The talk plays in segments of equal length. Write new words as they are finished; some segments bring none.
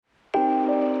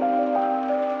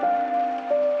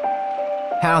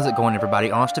How's it going, everybody?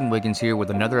 Austin Wiggins here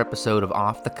with another episode of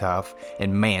Off the Cuff.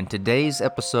 And man, today's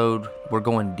episode, we're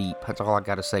going deep. That's all I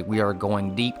got to say. We are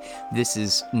going deep. This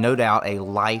is no doubt a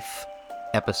life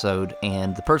episode.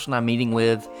 And the person I'm meeting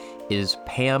with is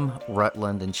Pam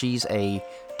Rutland, and she's a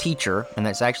teacher. And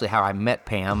that's actually how I met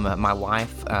Pam. My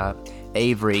wife,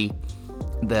 Avery,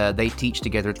 they teach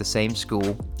together at the same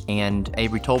school. And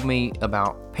Avery told me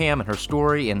about Pam and her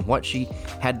story and what she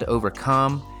had to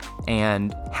overcome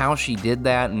and how she did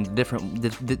that and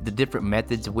the different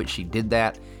methods of which she did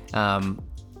that. And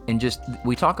just,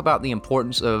 we talk about the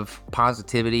importance of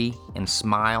positivity and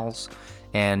smiles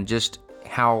and just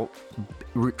how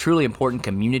truly important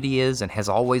community is and has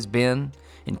always been,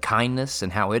 and kindness,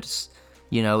 and how it's,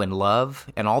 and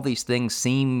love, and all these things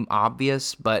seem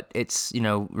obvious, but it's,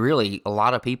 really a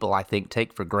lot of people, I think,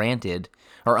 take for granted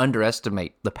or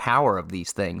underestimate the power of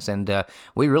these things. And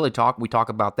we talk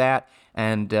about that.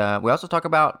 And we also talk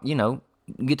about,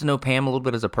 get to know Pam a little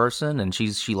bit as a person, and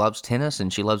she loves tennis,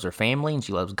 and she loves her family, and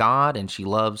she loves God, and she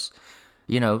loves,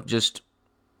 just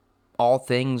all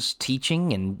things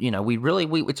teaching. And,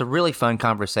 it's a really fun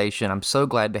conversation. I'm so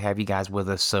glad to have you guys with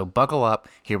us. So buckle up.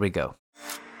 Here we go.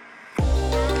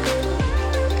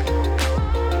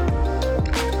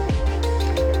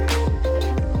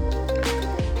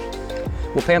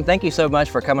 Well, Pam, thank you so much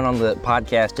for coming on the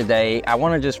podcast today. I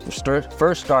want to just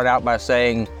first start out by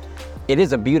saying it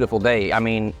is a beautiful day. I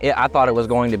mean, I thought it was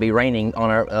going to be raining on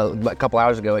a couple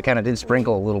hours ago. It kind of did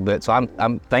sprinkle a little bit, so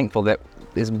I'm thankful that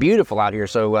it's beautiful out here.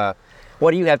 So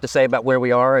what do you have to say about where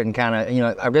we are? And kind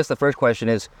of, I guess the first question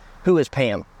is, who is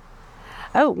Pam?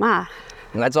 Oh, my.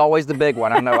 And that's always the big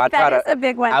one. I know. That's a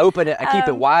big one. I open it. I keep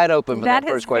it wide open for that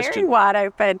first question. That is very wide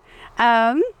open.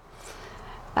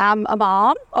 I'm a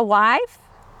mom, a wife,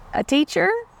 a teacher,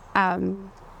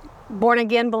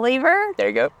 born-again believer. There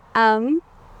you go.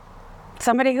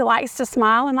 Somebody who likes to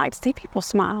smile and likes to see people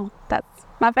smile. That's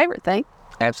my favorite thing.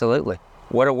 Absolutely.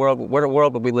 What a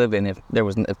world would we live in if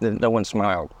no one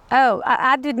smiled? Oh,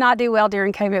 I did not do well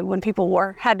during COVID when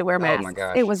people had to wear masks. Oh my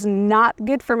gosh. It was not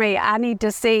good for me. I need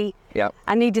to see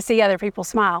other people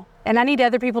smile. And I need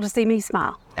other people to see me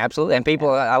smile. Absolutely. And people,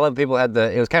 I love people had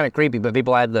it was kind of creepy, but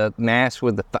people had the masks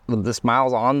with the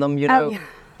smiles on them, Oh, yeah.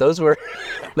 Those were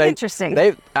interesting.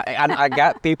 I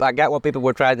got what people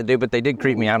were trying to do, but they did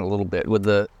creep me out a little bit with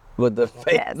the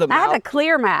face. Yes. The I had mouth. a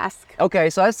clear mask.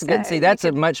 Okay, so that's good. See, that's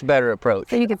a much better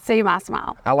approach. So you could see my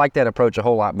smile. I like that approach a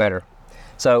whole lot better.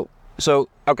 So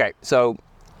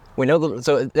we know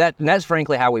that's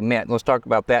frankly how we met. Let's talk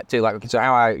about that too. Like, so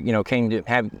how I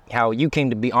how you came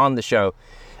to be on the show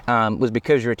was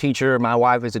because you're a teacher. My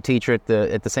wife is a teacher at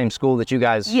the same school that you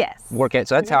guys work at.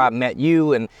 So that's how I met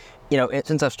you. And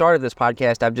since I've started this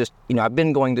podcast, I've just I've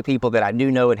been going to people that I do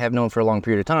know and have known for a long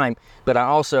period of time. But I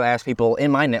also ask people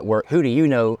in my network, who do you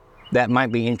know that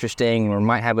might be interesting or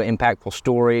might have an impactful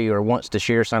story or wants to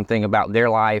share something about their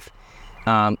life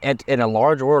at a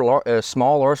large or a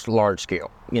small or large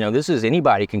scale. This is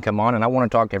anybody can come on, and I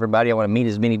want to talk to everybody. I want to meet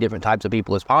as many different types of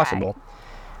people as possible.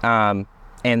 Right.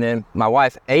 And then my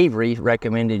wife, Avery,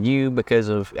 recommended you because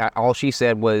of all she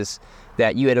said was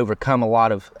that you had overcome a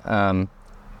lot of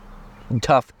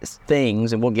tough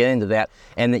things, and we'll get into that,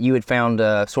 and that you had found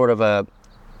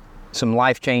some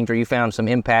life change, or you found some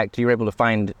impact. You were able to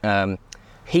find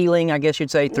healing, I guess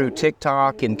you'd say, through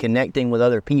TikTok and connecting with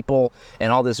other people,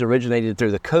 and all this originated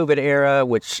through the COVID era,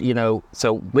 which,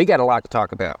 so we got a lot to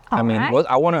talk about. Right.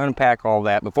 I want to unpack all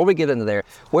that. Before we get into there,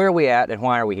 where are we at and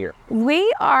why are we here?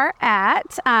 We are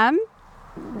at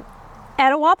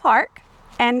Etowah Park,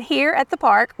 and here at the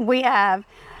park we have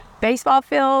baseball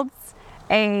fields,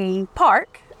 a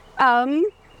park,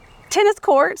 tennis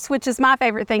courts, which is my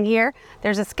favorite thing here.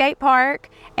 There's a skate park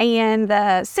and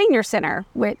the senior center,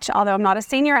 which, although I'm not a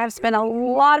senior, I've spent a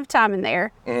lot of time in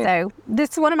there. So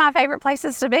this is one of my favorite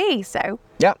places to be. So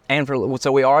yeah, and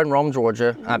so we are in Rome,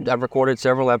 Georgia. I've recorded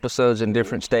several episodes in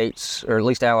different states, or at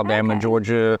least Alabama,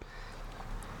 Georgia.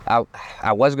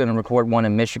 I was going to record one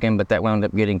in Michigan, but that wound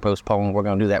up getting postponed. We're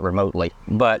going to do that remotely.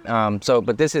 But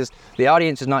but this is, the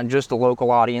audience is not just a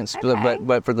local audience,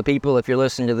 but for the people, if you're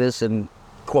listening to this in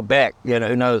Quebec,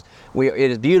 who knows?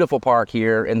 It is a beautiful park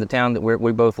here in the town that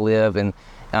we both live, and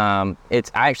I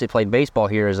actually played baseball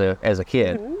here as a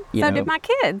kid. Mm-hmm. So did my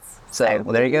kids. So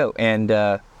well, there you go. And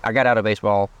I got out of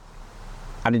baseball.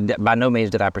 By no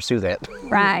means did I pursue that.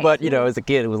 Right. But as a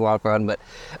kid, it was a lot of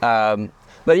fun.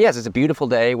 But yes, it's a beautiful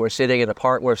day. We're sitting at a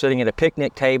park. We're sitting at a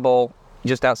picnic table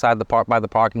just outside the park by the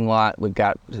parking lot. We've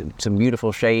got some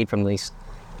beautiful shade from these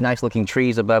nice looking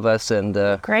trees above us, and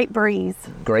Great breeze.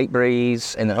 great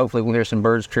breeze, and then hopefully we'll hear some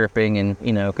birds chirping, and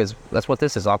because that's what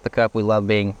this is, Off the Cuff. We love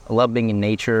being in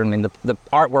nature. I mean, the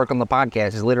artwork on the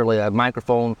podcast is literally a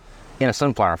microphone in a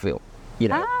sunflower field.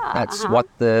 That's what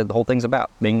the whole thing's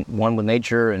about, being one with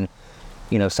nature and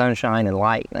sunshine and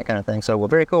light, that kind of thing. So, well,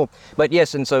 very cool. But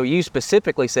yes, and so you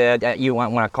specifically said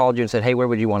when I called you and said, hey, where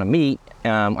would you want to meet?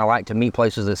 I like to meet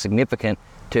places that's significant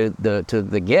to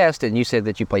the guest, and you said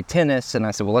that you play tennis, and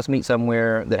I said, well, let's meet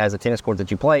somewhere that has a tennis court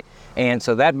that you play. And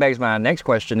so that begs my next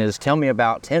question is, tell me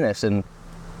about tennis and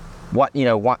what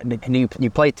you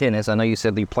play tennis. I know you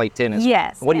said you play tennis.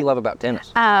 Yes. What do you love about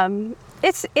tennis?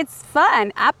 It's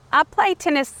fun. I play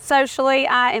tennis socially.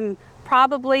 I am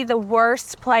probably the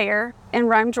worst player in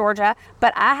Rome, Georgia,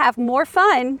 but I have more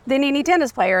fun than any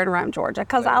tennis player in Rome, Georgia,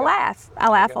 because I laugh. I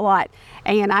laugh a lot,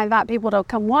 and I invite people to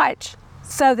come watch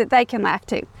so that they can laugh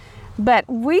too. But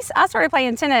I started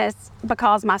playing tennis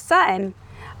because my son,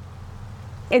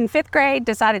 in 5th grade,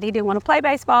 decided he didn't want to play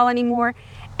baseball anymore,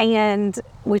 and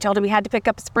we told him he had to pick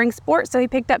up a spring sport, so he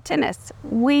picked up tennis.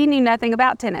 We knew nothing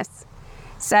about tennis.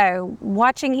 So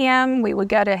watching him, we would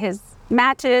go to his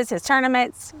matches, his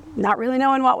tournaments, not really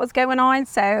knowing what was going on.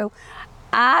 So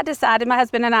my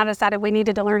husband and I decided we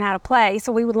needed to learn how to play,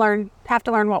 so we would have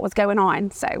to learn what was going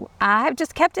on. So I have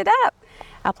just kept it up.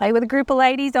 I play with a group of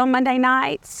ladies on Monday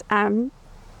nights, and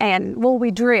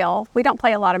we drill. We don't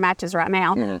play a lot of matches right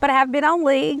now, but I have been on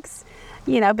leagues,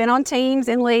 been on teams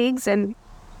and leagues, and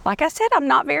like I said, I'm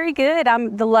not very good.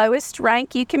 I'm the lowest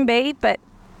rank you can be, but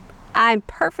I'm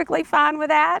perfectly fine with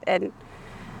that and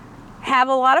have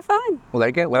a lot of fun. Well, there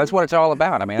you go. Well, that's what it's all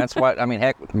about. I mean,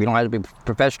 heck, you don't have to be a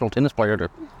professional tennis player to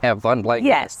have fun playing.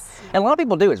 Yes. And a lot of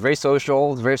people do. It's very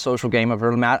social. It's a very social game. I've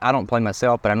heard them out. I don't play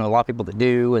myself, but I know a lot of people that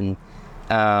do. And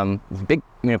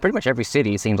pretty much every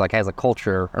city seems like has a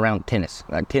culture around tennis.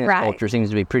 Like tennis culture seems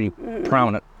to be pretty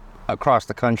prominent across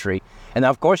the country. And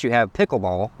of course, you have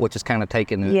pickleball, which is kind of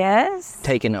taken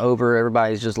over.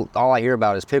 Everybody's just, all I hear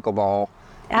about is pickleball.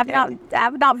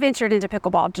 I've not ventured into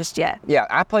pickleball just yet. Yeah,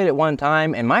 I played it one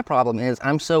time, and my problem is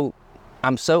I'm so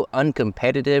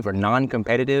uncompetitive or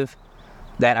non-competitive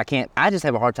that I just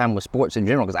have a hard time with sports in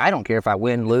general, because I don't care if I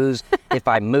win, lose, if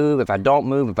I move, if I don't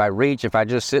move, if I reach, if I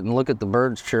just sit and look at the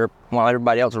birds chirp while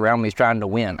everybody else around me is trying to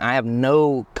win. I have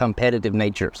no competitive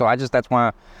nature, so that's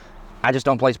why I just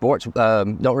don't play sports,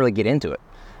 don't really get into it.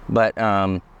 But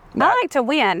I like to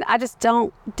win. I just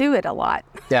don't do it a lot.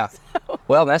 Yeah.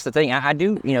 Well, that's the thing. I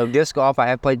do, disc golf. I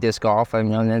have played disc golf. I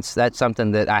mean, that's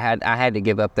something that I had to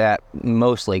give up that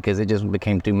mostly because it just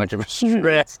became too much of a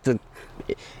stress to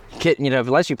get,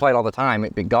 unless you play it all the time,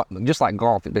 just like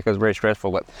golf, it becomes very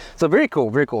stressful. But so very cool,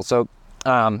 very cool. So,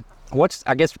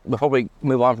 I guess before we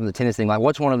move on from the tennis thing, like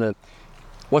what's one of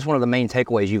the main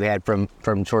takeaways you've had from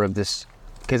sort of this?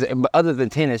 Because other than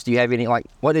tennis, do you have any, like,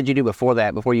 what did you do before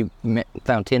that, before you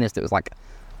found tennis that was like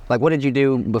what did you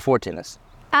do before tennis?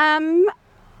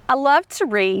 I love to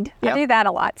read. Yep. I do that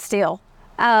a lot still.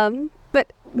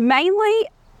 But mainly,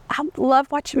 I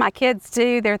love watching my kids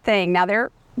do their thing. Now,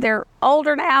 they're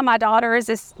older now. My daughter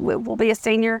will be a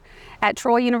senior at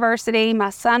Troy University. My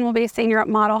son will be a senior at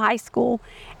Model High School.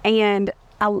 And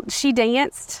she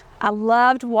danced. I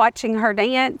loved watching her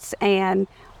dance and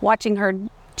watching her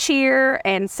cheer,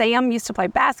 and Sam used to play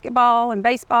basketball and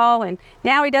baseball, and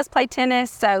now he does play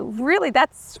tennis. So really,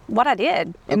 that's what I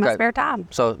did in my spare time.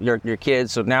 So your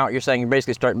kids, so now you're saying you're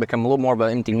basically starting to become a little more of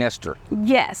an empty nester.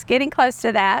 Yes, getting close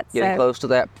to that. Getting close to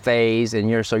that phase, and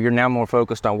you're now more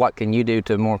focused on what can you do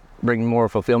to bring more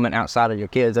fulfillment outside of your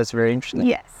kids. That's very interesting.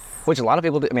 Yes. Which a lot of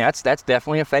people do. I mean, that's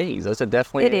definitely a phase. That's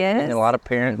definitely it is. And a lot of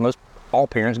parents, all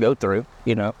parents go through.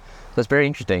 That's very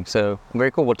interesting. So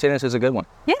very cool. Well, tennis is a good one.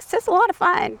 Yes, it's a lot of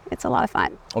fun. It's a lot of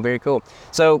fun. Well, very cool.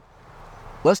 So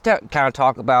let's kind of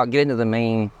talk about, get into the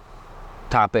main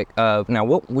topic of, now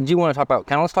what would you want to talk about?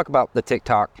 Let's talk about the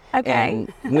TikTok. Okay.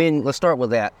 And let's start with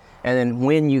that. And then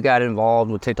when you got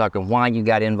involved with TikTok and why you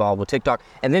got involved with TikTok,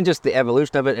 and then just the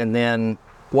evolution of it, and then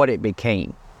what it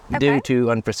became due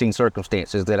to unforeseen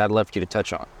circumstances that I'd love for you to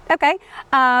touch on. Okay.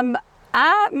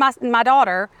 My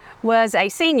daughter was a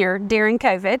senior during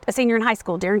COVID, a senior in high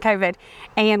school during COVID,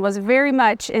 and was very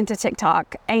much into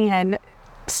TikTok and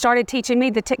started teaching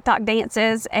me the TikTok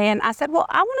dances. And I said, well,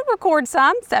 I want to record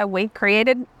some. So we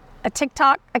created a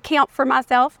TikTok account for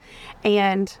myself,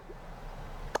 and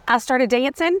I started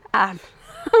dancing. I'm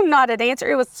not a dancer.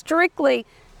 It was strictly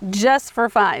just for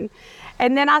fun.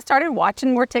 And then I started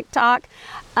watching more TikTok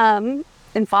and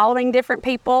following different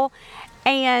people.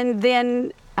 And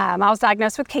then I was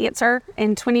diagnosed with cancer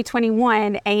in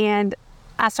 2021, and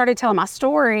I started telling my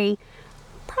story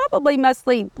probably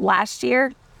mostly last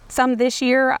year, some this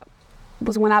year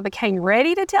was when I became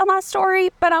ready to tell my story,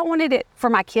 but I wanted it for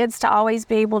my kids to always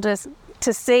be able to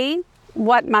see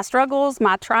what my struggles,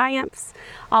 my triumphs,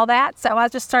 all that. So I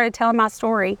just started telling my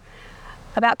story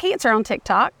about cancer on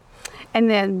TikTok. And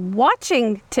then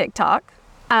watching TikTok,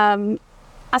 I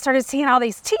started seeing all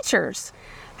these teachers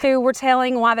who were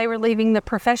telling why they were leaving the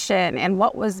profession and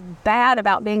what was bad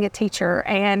about being a teacher.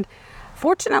 And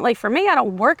fortunately for me, I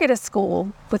don't work at a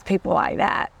school with people like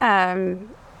that.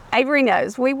 Avery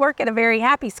knows we work at a very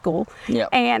happy school. Yep.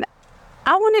 And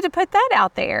I wanted to put that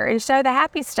out there and show the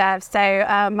happy stuff. So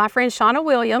my friend Shauna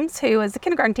Williams, who is a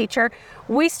kindergarten teacher,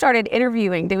 we started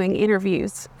doing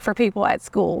interviews for people at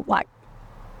school, like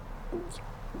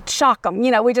shock them.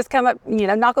 We just come up,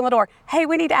 knock on the door. Hey,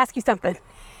 we need to ask you something.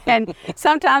 And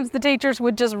sometimes the teachers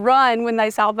would just run when they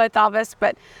saw both of us,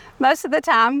 but most of the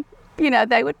time,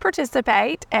 they would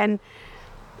participate, and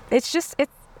it's a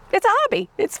hobby.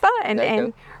 It's fun.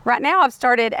 And right now I've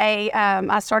started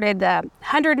I started the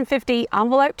 150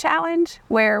 envelope challenge,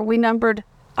 where we numbered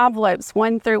envelopes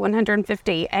 1 through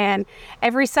 150. And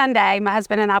every Sunday, my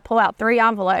husband and I pull out 3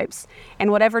 envelopes,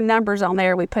 and whatever number's on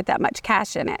there, we put that much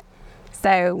cash in it.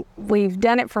 So we've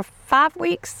done it for 5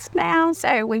 weeks now.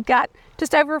 So we've got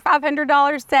just over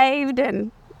 $500 saved,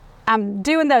 and I'm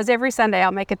doing those every Sunday.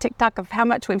 I'll make a TikTok of how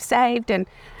much we've saved, and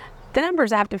the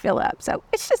numbers I have to fill up. So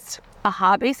it's just a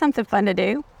hobby, something fun to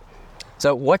do.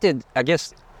 So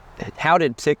how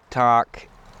did TikTok,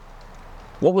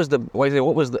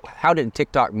 how did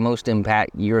TikTok most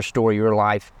impact your story, your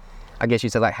life? I guess you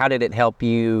said, like, how did it help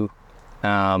you?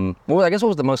 What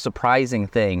was the most surprising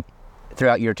thing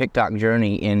throughout your TikTok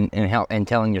journey in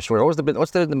telling your story? What's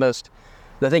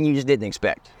the thing you just didn't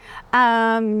expect?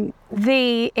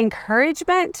 The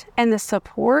encouragement and the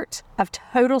support of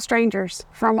total strangers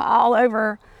from all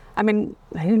over. I mean,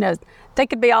 who knows? They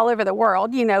could be all over the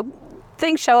world.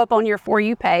 Things show up on your For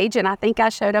You page, and I think I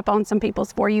showed up on some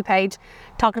people's For You page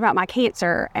talking about my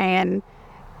cancer, and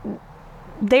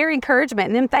their encouragement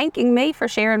and them thanking me for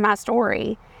sharing my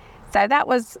story. So that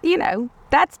was,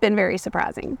 that's been very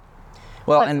surprising.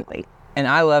 Well, and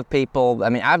I love people. I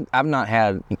mean, I've not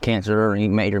had cancer or any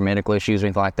major medical issues or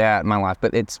anything like that in my life,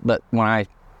 but when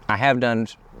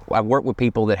I've worked with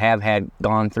people that have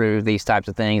gone through these types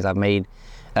of things. I've made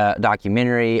a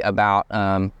documentary about,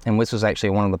 and this was actually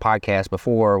one of the podcasts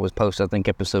before, was posted, I think,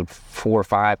 episode 4 or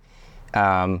 5,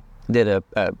 did a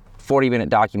 40-minute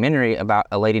documentary about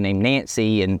a lady named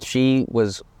Nancy, and she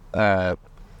was one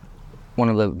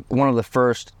of the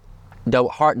first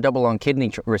double lung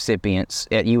kidney recipients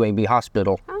at UAB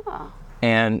Hospital. Oh.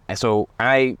 And so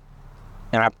I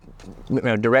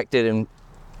directed and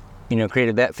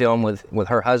created that film with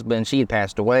her husband. She had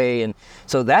passed away, and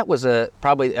so that was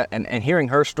and hearing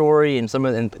her story and some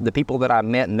of the people that I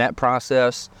met in that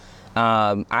process,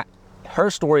 her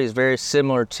story is very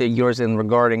similar to yours in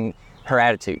regarding her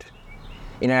attitude.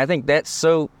 I think that's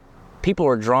so people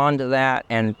are drawn to that,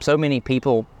 and so many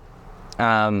people,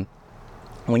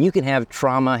 when you can have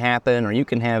trauma happen, or you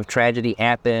can have tragedy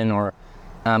happen, or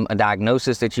a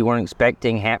diagnosis that you weren't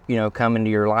expecting come into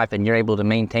your life, and you're able to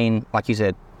maintain, like you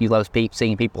said, you love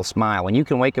seeing people smile. And you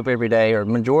can wake up every day, or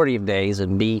majority of days,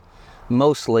 and you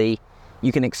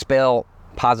can expel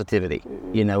positivity,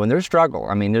 and there's struggle.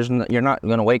 I mean, you're not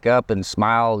going to wake up and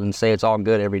smile and say it's all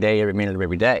good every day, every minute of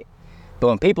every day. But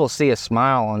when people see a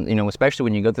smile, and especially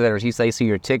when you go through that, or you see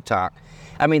your TikTok,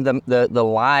 I mean, the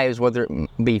lives, whether it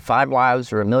be 5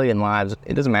 lives or 1 million lives,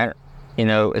 it doesn't matter.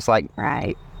 It's like,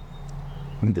 right.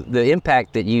 The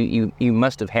impact that you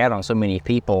must have had on so many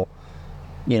people,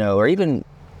 or even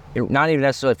not even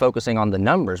necessarily focusing on the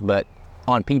numbers, but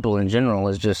on people in general,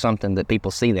 is just something that people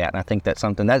see that. And I think that's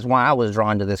why I was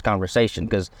drawn to this conversation,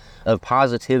 because of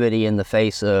positivity in the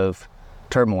face of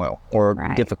turmoil or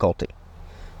difficulty.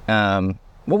 What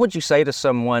would you say to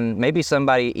someone, maybe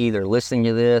somebody either listening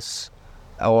to this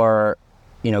or,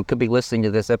 could be listening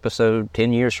to this episode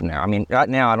 10 years from now? I mean, right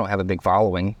now I don't have a big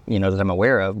following, that I'm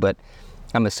aware of, but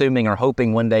I'm assuming or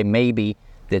hoping one day maybe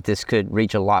that this could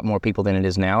reach a lot more people than it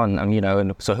is now.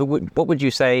 And so what would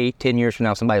you say 10 years from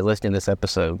now, somebody listening to this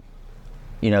episode,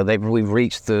 we've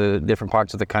reached the different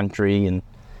parts of the country, and,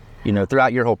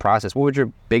 throughout your whole process, what would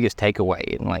your biggest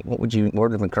takeaway, and like, what would you,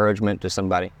 word of encouragement to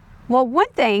somebody? Well, one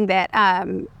thing that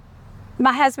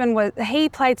my husband he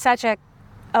played such a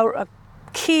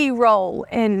key role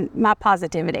in my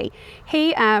positivity.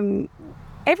 He,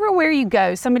 everywhere you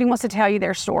go, somebody wants to tell you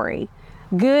their story.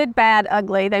 Good, bad,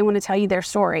 ugly, they want to tell you their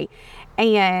story.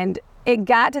 And it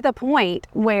got to the point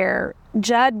where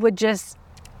Judd would just,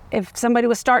 if somebody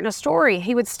was starting a story,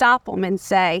 he would stop them and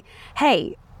say,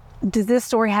 hey, does this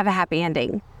story have a happy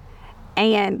ending?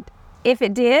 And If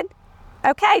it did,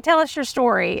 okay, tell us your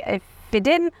story. If it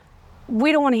didn't,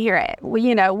 we don't want to hear it.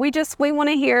 We want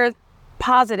to hear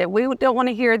positive. We don't want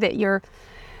to hear that your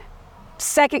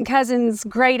second cousin's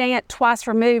great aunt twice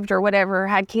removed or whatever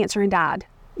had cancer and died.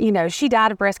 She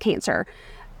died of breast cancer.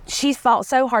 She fought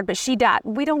so hard, but she died.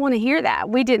 We don't want to hear that.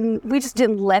 We just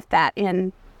didn't let that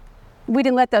in. We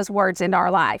didn't let those words into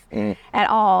our life at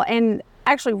all. And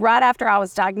actually, right after I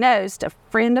was diagnosed, a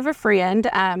friend of a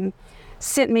friend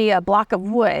sent me a block of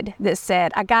wood that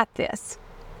said, "I got this,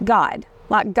 God."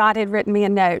 Like God had written me a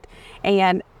note.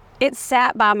 And it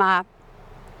sat by my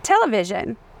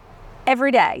television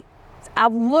every day. I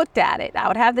looked at it. I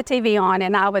would have the TV on,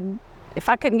 and I would, if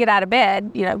I couldn't get out of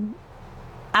bed,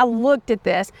 I looked at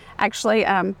this. Actually,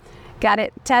 got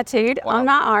it tattooed on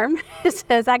my arm. It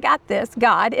says, "I got this,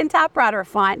 God," in typewriter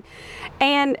font.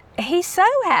 And he so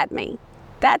had me.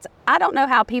 I don't know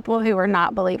how people who are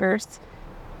not believers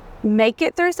make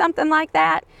it through something like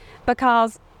that,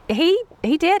 because he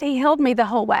did. He held me the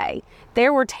whole way.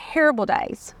 There were terrible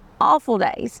days, awful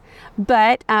days,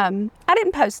 but I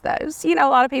didn't post those. A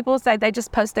lot of people say they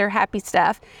just post their happy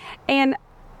stuff, and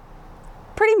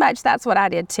pretty much that's what I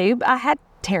did too. I had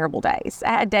terrible days.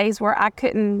 I had days where I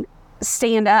couldn't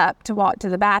stand up to walk to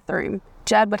the bathroom.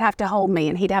 Judd would have to hold me,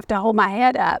 and he'd have to hold my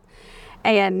head up,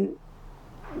 and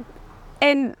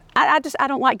I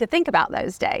don't like to think about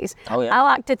those days. Oh, yeah. I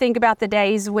like to think about the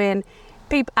days when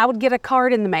I would get a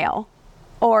card in the mail,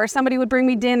 or somebody would bring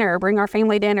me dinner, bring our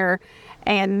family dinner,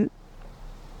 and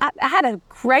I had a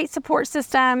great support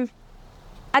system.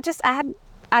 I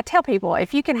tell people,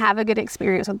 if you can have a good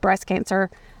experience with breast cancer,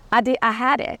 I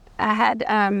had it. I had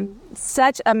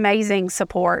such amazing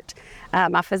support.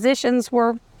 My physicians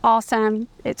were awesome.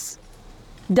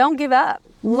 Don't give up.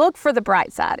 Look for the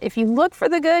bright side. If you look for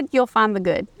the good, you'll find the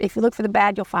good. If you look for the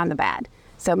bad, you'll find the bad.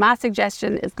 So my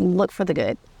suggestion is look for the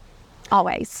good,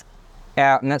 always.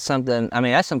 Yeah, and that's something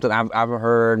I've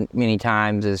heard many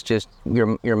times, is just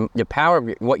your power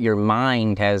of what your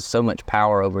mind has so much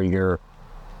power over your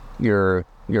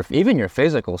even your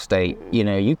physical state.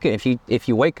 You can, if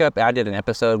you wake up. I did an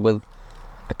episode with,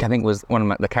 I think it was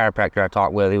the chiropractor I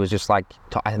talked with. It was just like,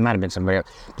 it might have been somebody else.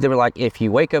 They were like, if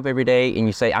you wake up every day and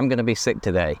you say, "I'm going to be sick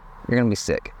today," you're going to be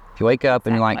sick. If you wake up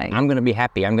and you're like, "I'm going to be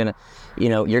happy,"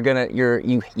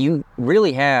 you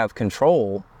really have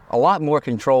control, a lot more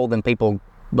control than people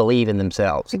believe in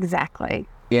themselves. Exactly.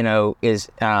 And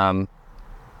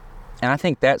I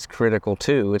think that's critical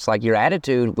too. It's like your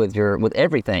attitude with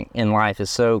everything in life is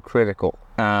so critical,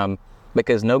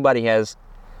 because nobody has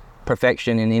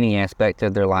perfection in any aspect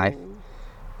of their life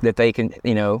that they can,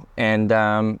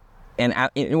 and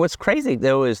what's crazy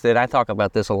though is that I talk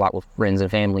about this a lot with friends and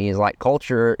family, is like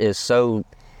culture is so,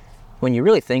 when you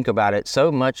really think about it,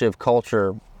 so much of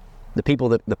culture, the people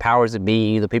that, the powers that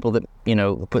be, the people that,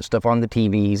 put stuff on the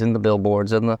TVs and the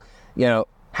billboards and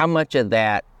how much of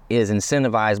that is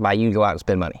incentivized by you to go out and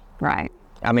spend money. Right.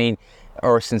 I mean,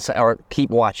 or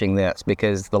keep watching this,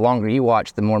 because the longer you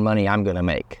watch, the more money I'm going to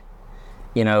make.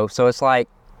 So it's like,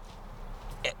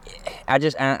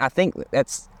 I think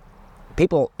that's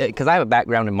people, because I have a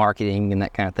background in marketing and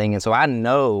that kind of thing, and so I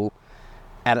know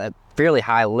at a fairly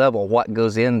high level what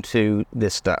goes into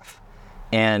this stuff.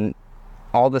 And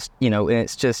all this, and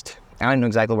it's just, I don't know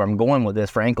exactly where I'm going with this,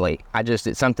 frankly.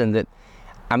 It's something that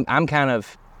I'm kind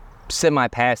of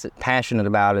semi-passionate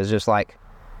about, is just like,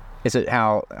 I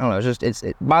don't know,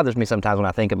 it bothers me sometimes when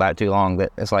I think about it too long,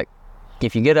 that it's like,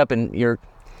 if you get up and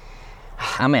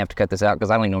I may have to cut this out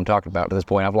because I don't even know what I'm talking about at this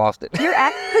point. I've lost it. But your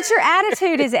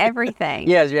attitude is everything.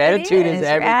 Yes, your attitude is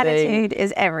everything. Your attitude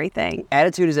is everything.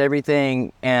 Attitude is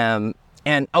everything. And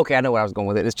okay, I know where I was going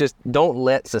with it. It's just, don't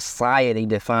let society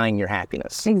define your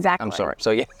happiness. Exactly. I'm sorry.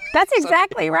 So yeah. That's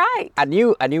exactly right. I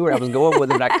knew where I was going with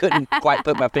it, and I couldn't quite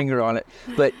put my finger on it.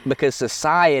 But because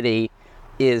society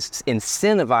is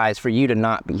incentivized for you to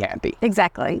not be happy.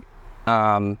 Exactly.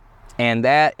 And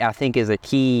that, I think, is a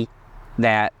key,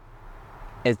 that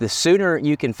is, the sooner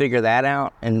you can figure that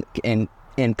out and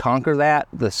conquer that,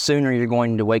 the sooner you're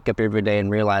going to wake up every day and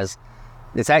realize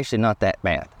it's actually not that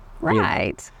bad.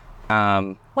 Right.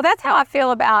 Well, that's how I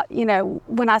feel about,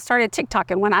 when I started TikTok,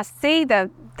 and when I see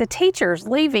the teachers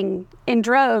leaving in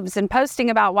droves and posting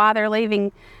about why they're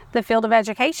leaving the field of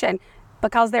education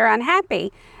because they're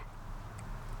unhappy.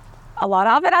 A lot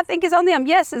of it, I think, is on them.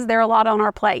 Yes, is there a lot on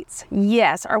our plates?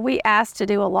 Yes. Are we asked to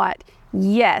do a lot?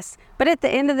 Yes. But at the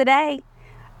end of the day,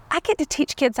 I get to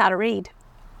teach kids how to read.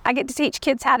 I get to teach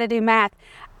kids how to do math.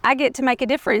 I get to make a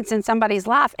difference in somebody's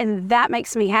life, and that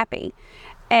makes me happy.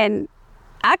 And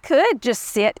I could just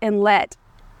sit and let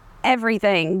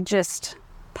everything just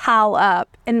pile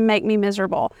up and make me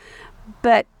miserable.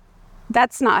 But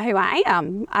that's not who I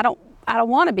am. I don't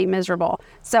want to be miserable.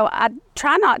 So I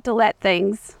try not to let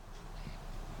things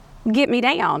get me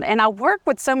down. And I work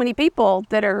with so many people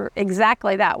that are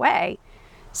exactly that way.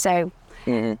 So,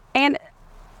 and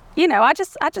you know, I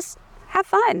just have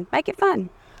fun, make it fun.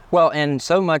 Well, and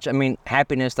so much, I mean,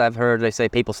 happiness, I've heard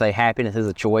people say happiness is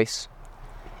a choice.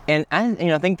 And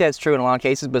I think that's true in a lot of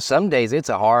cases, but some days it's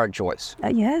a hard choice.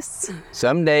 Yes.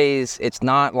 Some days it's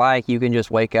not like you can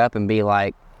just wake up and be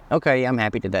like, okay, I'm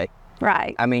happy today.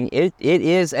 Right. I mean, it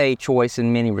is a choice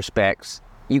in many respects.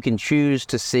 You can choose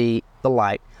to see the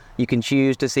light. You can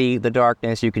choose to see the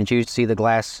darkness. You can choose to see the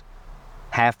glass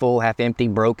half full, half empty,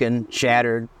 broken,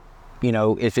 shattered. You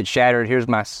know, if it's shattered, here's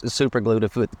my super glue to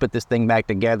put this thing back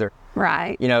together.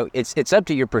 Right. You know, it's up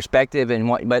to your perspective and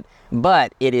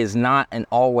but it is not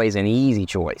always an easy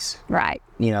choice. Right.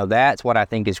 You know, that's what I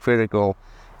think is critical.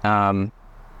 And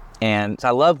so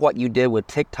I love what you did with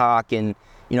TikTok, and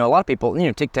you know, a lot of people, you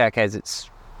know, TikTok has its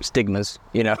stigmas.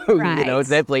 You know, Right. You know, it's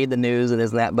definitely in the news and this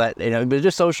and that, but you know, but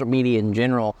just social media in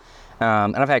general.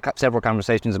 And I've had several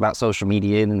conversations about social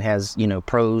media, and it has, you know,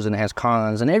 pros and it has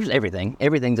cons, and everything.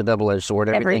 Everything's a double-edged sword.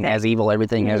 Everything has evil.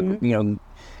 Everything has, you know,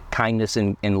 kindness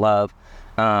and love.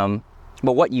 But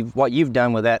what you've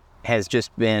done with that has just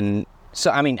been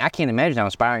so. I mean, I can't imagine how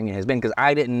inspiring it has been, because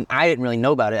I didn't really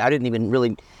know about it. I didn't even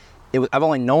really. I've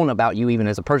only known about you even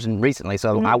as a person recently,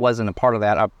 so I wasn't a part of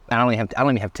that. I don't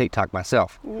even have TikTok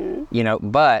myself. You know,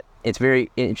 but it's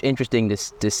very interesting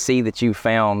to see that you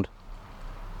found.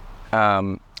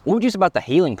 What would you say about the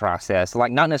healing process?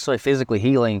 Like, not necessarily physically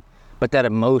healing, but that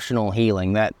emotional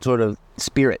healing, that sort of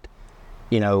spirit,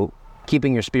 you know,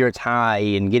 keeping your spirits high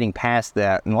and getting past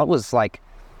that. And what was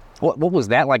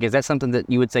that like? Is that something that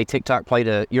you would say TikTok played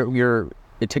your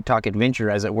TikTok adventure,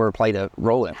 as it were, played a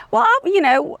role in? Well, you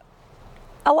know,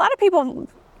 a lot of people,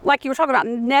 like you were talking about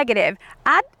negative,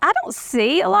 I don't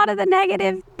see a lot of the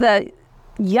negative, the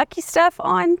yucky stuff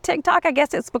on TikTok. I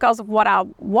guess it's because of what I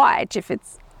watch.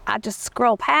 I just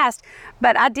scroll past,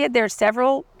 but there's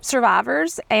several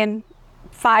survivors and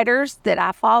fighters that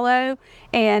I follow.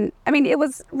 And I mean, it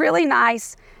was really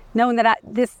nice knowing that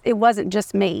it wasn't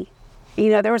just me. You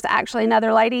know, there was actually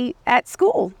another lady at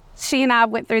school. She and I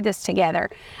went through this together.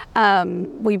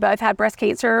 We both had breast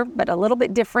cancer, but a little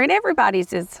bit different.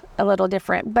 Everybody's is a little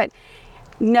different, but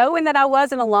knowing that I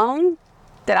wasn't alone,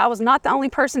 that I was not the only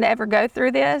person to ever go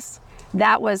through this,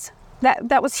 that was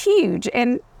huge.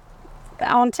 And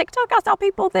on TikTok, I saw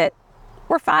people that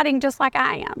were fighting just like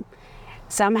I am.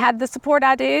 Some had the support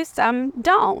I do, some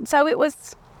don't. So it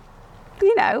was,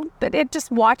 you know, but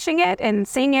just watching it and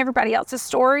seeing everybody else's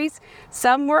stories,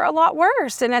 some were a lot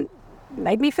worse. And it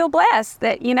made me feel blessed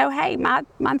that, you know, hey,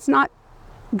 mine's not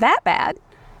that bad.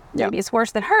 Yeah. Maybe it's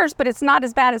worse than hers, but it's not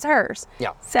as bad as hers.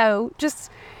 Yeah. So just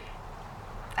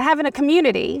having a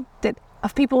community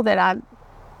of people that I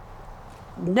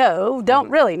don't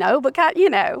really know, but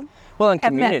you know. Well, and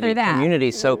community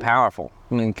is so powerful.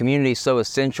 I mean, community is so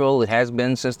essential. It has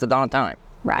been since the dawn of time.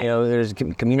 Right. You know, there's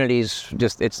communities,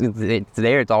 just it's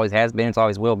there. It always has been. It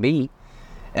always will be.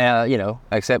 You know,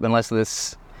 except unless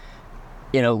the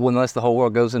whole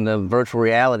world goes into virtual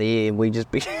reality and we just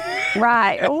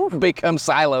right become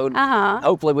siloed.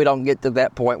 Hopefully, we don't get to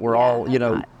that point where all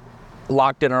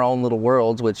locked in our own little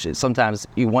worlds. Which is, sometimes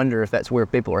you wonder if that's where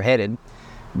people are headed.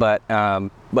 But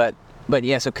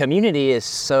yeah, so community is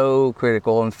so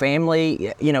critical, and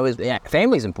family, you know,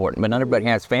 family is important, but not everybody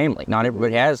has family. Not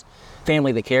everybody has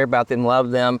family that care about them,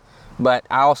 love them. But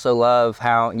I also love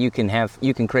how you can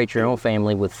create your own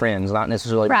family with friends, not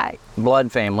necessarily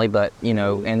blood family, but you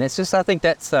know, and it's just, I think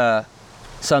that's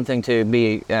something to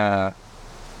be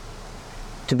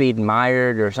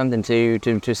admired, or something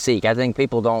to seek. I think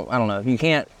people don't. I don't know. You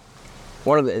can't.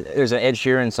 There's an Ed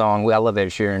Sheeran song. I love Ed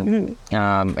Sheeran,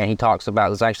 and he talks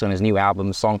about, it's actually on his new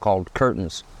album, a song called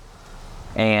Curtains,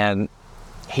 and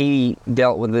he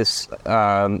dealt with this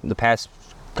the past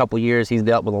couple years. He's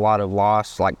dealt with a lot of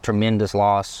loss, like tremendous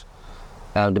loss,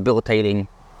 debilitating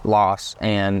loss,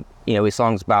 and you know, his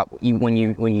song's about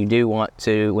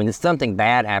when something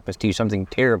bad happens to you, something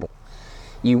terrible.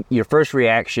 Your first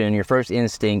reaction, your first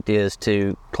instinct is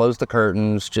to close the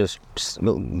curtains, just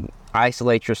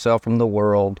isolate yourself from the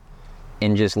world,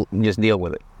 and just deal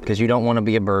with it, because you don't want to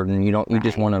be a burden. You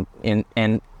just want to.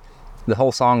 And the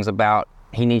whole song's about,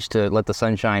 he needs to let the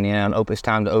sunshine in. It's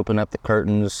time to open up the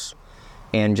curtains,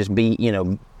 and just be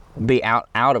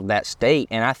out of that state.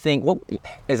 And I think,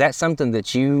 is that something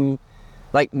that you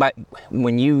like? But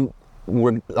when you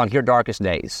were on your darkest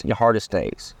days, your hardest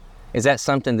days, is that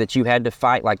something that you had to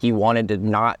fight? Like, you wanted to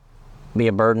not be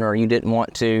a burden, or you didn't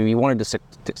want to? You wanted to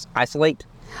isolate?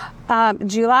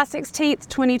 July 16th,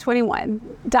 2021,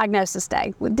 diagnosis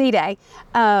day with D-Day.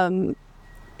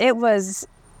 It was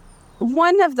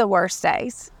one of the worst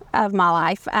days of my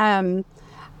life. And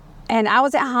I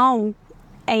was at home,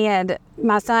 and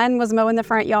my son was mowing the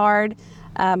front yard.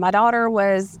 My daughter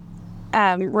was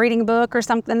reading a book or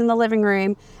something in the living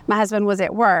room. My husband was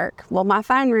at work. Well, my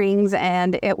phone rings,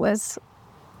 and it was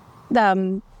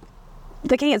the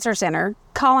cancer center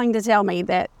calling to tell me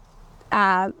that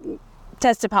I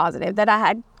tested positive, that I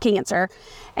had cancer.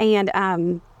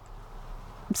 And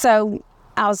so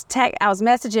I was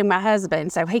messaging my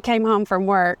husband. So he came home from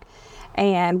work,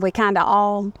 and we kind of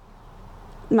all,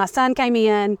 my son came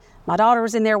in, my daughter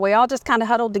was in there. We all just kind of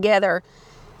huddled together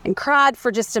and cried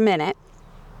for just a minute.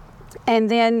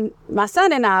 And then my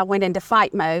son and I went into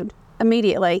fight mode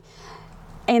immediately.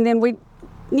 And then we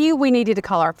knew we needed to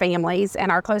call our families and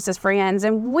our closest friends,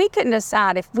 and we couldn't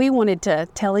decide if we wanted to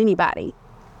tell anybody,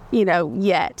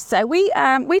 yet. So we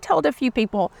told a few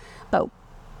people, but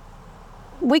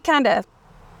we kind of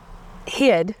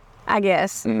hid, I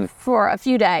guess, for a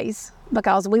few days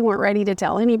because we weren't ready to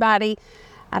tell anybody.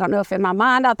 I don't know if in my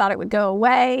mind I thought it would go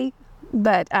away,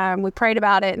 but we prayed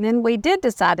about it, and then we did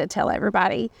decide to tell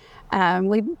everybody.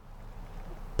 We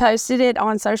posted it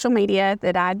on social media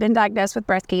that I had been diagnosed with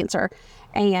breast cancer.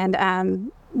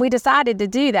 And we decided to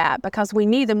do that because we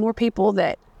knew the more people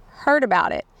that heard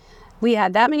about it, we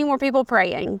had that many more people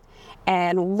praying.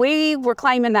 And we were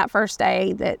claiming that first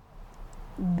day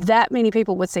that many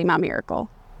people would see my miracle.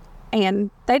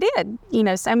 And they did.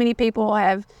 So many people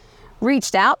have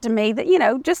reached out to me that,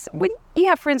 just when you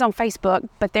have friends on Facebook,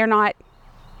 but they're not,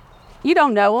 you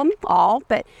don't know them all,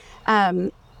 but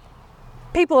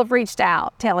people have reached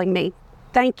out telling me,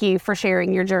 thank you for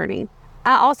sharing your journey.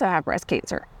 I also have breast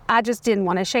cancer. I just didn't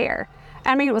want to share.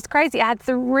 I mean, it was crazy. I had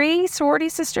 3 sorority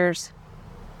sisters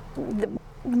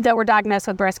that were diagnosed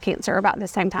with breast cancer about the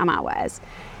same time I was.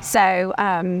 So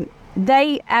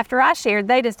after I shared,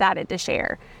 they decided to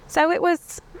share. So it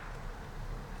was,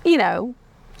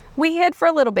 we hid for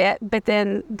a little bit, but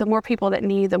then the more people that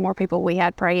knew, the more people we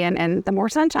had praying, and the more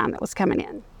sunshine that was coming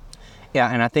in. Yeah,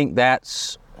 and I think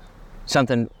that's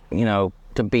something,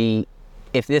 to be,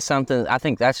 if there's something, I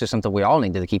think that's just something we all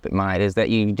need to keep in mind, is that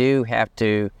you do have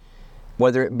to,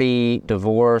 whether it be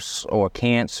divorce or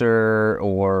cancer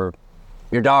or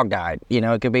your dog died,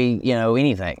 it could be,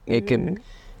 anything. It could,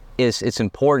 it's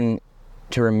important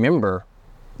to remember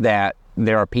that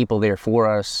there are people there for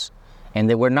us and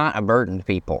that we're not a burden to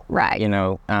people. Right.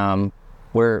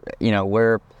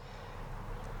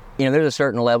 There's a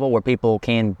certain level where people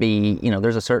can be,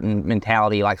 there's a certain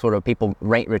mentality, like sort of people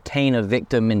retain a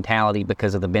victim mentality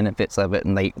because of the benefits of it,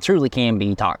 and they truly can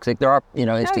be toxic. There are,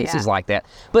 instances like that.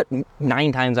 But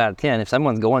 9 times out of 10, if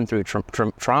someone's going through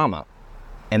trauma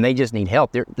and they just need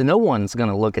help, no one's going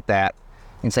to look at that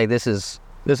and say, this is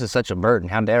such a burden.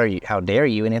 How dare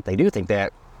you? And if they do think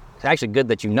that, it's actually good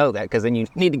that you know that, because then you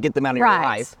need to get them out of your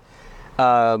life.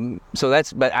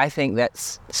 But I think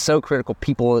that's so critical.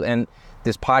 People, and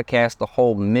this podcast, the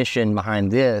whole mission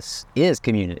behind this is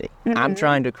community. I'm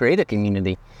trying to create a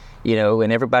community,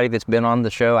 and everybody that's been on the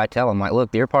show, I tell them, like,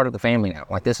 look, you're part of the family now.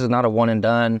 Like, this is not a one and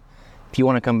done. If you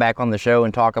want to come back on the show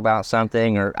and talk about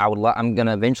something, or I'm going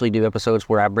to eventually do episodes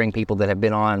where I bring people that have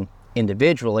been on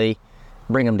individually,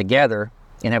 bring them together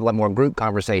and have a lot more group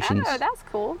conversations. Oh, that's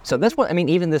cool. So that's what,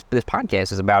 even this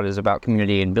podcast is about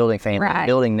community and building family, right.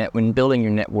 building your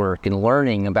network and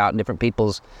learning about different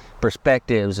people's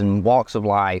perspectives and walks of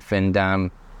life, and,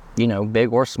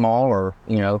 big or small, or,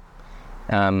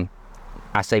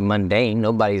 I say mundane.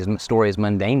 Nobody's story is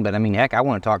mundane, but heck, I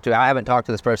want to talk to, I haven't talked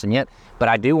to this person yet, but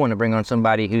I do want to bring on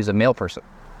somebody who's a male person.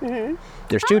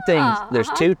 There's two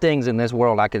things in this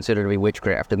world I consider to be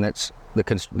witchcraft, and that's the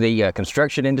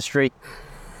construction industry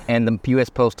and the U.S.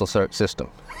 postal system.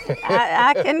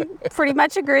 I can pretty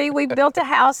much agree. We built a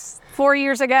house 4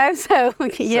 years ago, so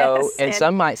yes. So, and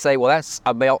some might say, well, that's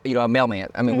a mailman.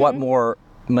 What more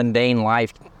mundane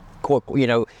life,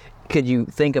 could you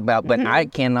think about? But I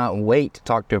cannot wait to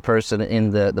talk to a person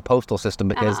in the postal system,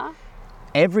 because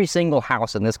every single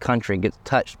house in this country gets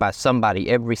touched by somebody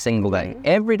every single day.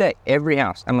 Every day, every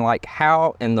house.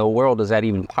 How in the world is that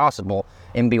even possible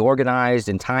and be organized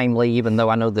and timely, even though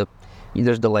I know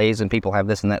there's delays and people have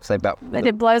this and that to say about. But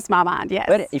it blows my mind, yes.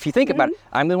 But if you think about it,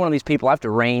 I'm one of these people, I have to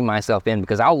rein myself in,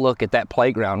 because I'll look at that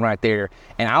playground right there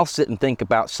and I'll sit and think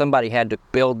about somebody had to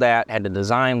build that, had to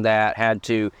design that, had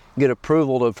to get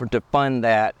approval to fund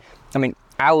that.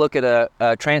 I look at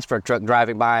a transfer truck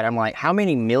driving by and I'm like, how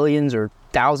many millions or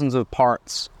thousands of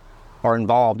parts are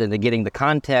involved into getting the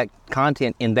content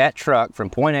in that truck from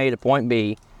point A to point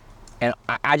B? And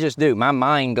I just do. My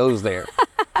mind goes there.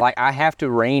 Like, I have to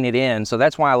rein it in. So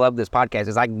that's why I love this podcast,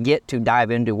 is I get to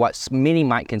dive into what many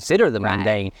might consider the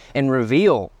mundane and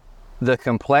reveal the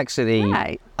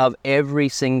complexity of every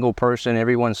single person,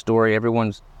 everyone's story,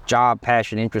 everyone's job,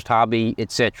 passion, interest, hobby,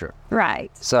 etc. Right.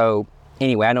 So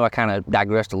anyway, I know I kind of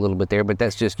digressed a little bit there, but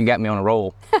that's just, you got me on a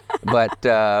roll. But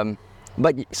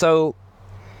so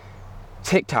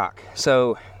TikTok.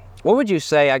 So what would you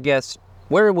say, I guess,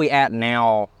 where are we at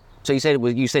now? So you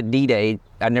said D-Day.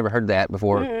 I'd never heard that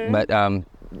before, but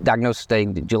diagnosis day,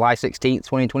 July 16th,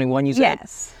 2021, you said?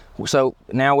 Yes. So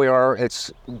now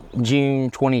it's June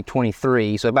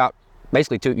 2023, so about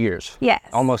basically 2 years. Yes.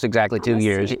 Almost exactly 2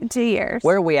 years. 2 years.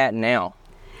 Where are we at now?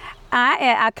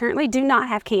 I currently do not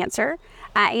have cancer.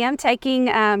 I am taking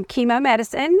chemo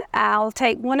medicine. I'll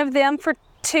take one of them for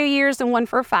 2 years and one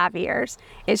for 5 years.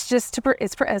 It's just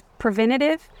it's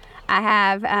preventative. I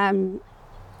have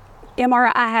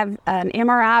MRI. I have an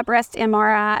MRI, breast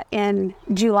MRI in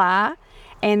July,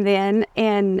 and then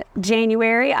in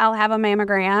January I'll have a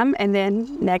mammogram, and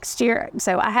then next year.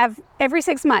 So I have every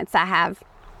 6 months I have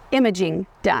imaging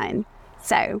done.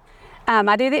 So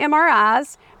I do the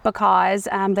MRIs because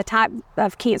the type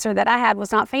of cancer that I had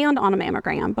was not found on a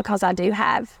mammogram, because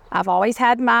I've always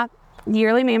had my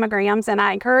yearly mammograms, and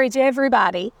I encourage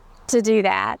everybody to do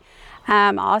that.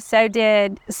 Also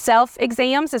did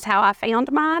self-exams is how I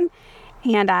found mine,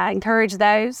 and I encourage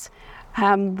those.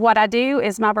 What I do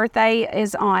is my birthday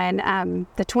is on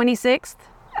the 26th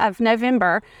of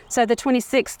November, so the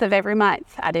 26th of every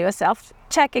month I do a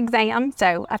self-check exam.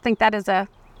 So I think that is a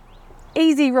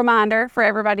easy reminder for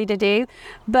everybody to do.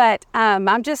 But I'm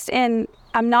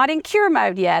not in cure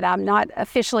mode yet. I'm not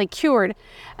officially cured.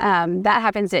 That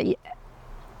happens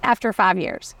after 5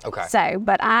 years. Okay. So,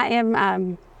 but I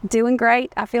am doing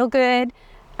great. I feel good.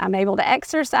 I'm able to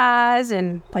exercise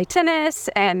and play tennis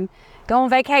and go on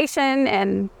vacation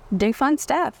and do fun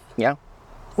stuff. Yeah.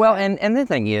 Well, and the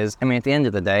thing is, I mean, at the end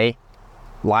of the day,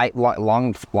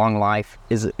 long life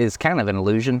is kind of an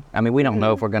illusion. I mean, we don't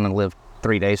know if we're going to live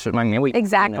 3 days. I mean,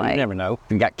 Exactly. You never know.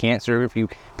 If you got cancer, if you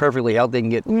perfectly healthy, and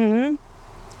get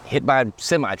hit by a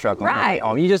semi truck. Right.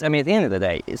 At the end of the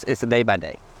day, it's a day by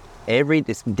day.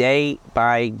 It's day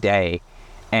by day,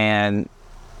 and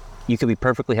you could be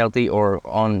perfectly healthy or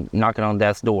knocking on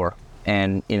death's door,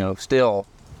 and still,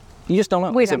 you just don't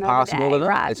know. It's impossible to know.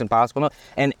 Right. It's impossible to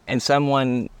know. And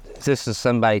someone, this is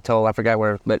somebody told, I forgot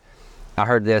where, but I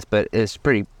heard this, but it's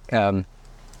pretty.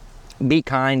 Be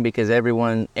kind, because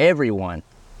everyone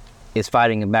is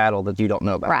fighting a battle that you don't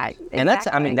know about. Right. And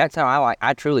that's how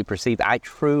I truly perceive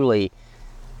it.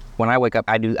 When I wake up,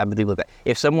 I do believe that.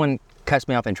 If someone cuts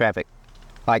me off in traffic,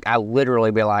 like, I literally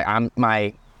be like,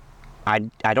 I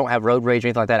don't have road rage or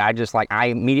anything like that. I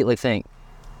immediately think,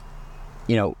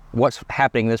 what's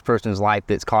happening in this person's life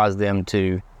that's caused them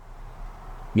to,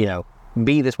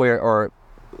 be this way, or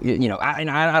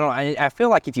I feel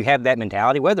like if you have that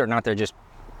mentality, whether or not they're just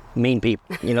mean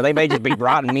people, they may just be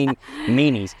rotten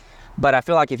meanies, but I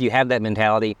feel like if you have that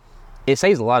mentality, it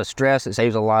saves a lot of stress. It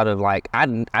saves a lot of, like,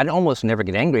 I'd almost never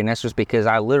get angry, and that's just because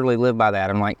I literally live by that.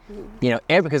 I'm like,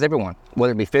 because everyone,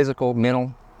 whether it be physical,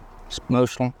 mental,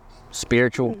 emotional,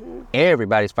 spiritual,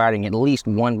 everybody's fighting at least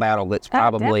one battle that's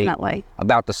probably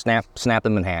about to snap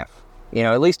them in half.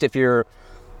 At least if you're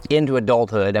into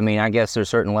adulthood, I mean, I guess there's a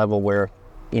certain level where,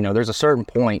 there's a certain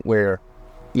point where,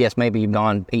 yes, maybe you've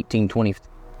gone 18, 20,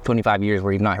 25 years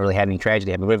where you've not really had any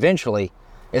tragedy happen, but eventually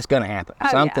it's going to happen.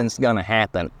 Something's going to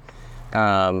happen.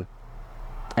 And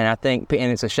I think,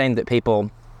 and it's a shame that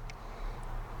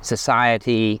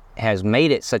society has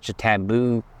made it such a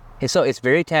taboo. It's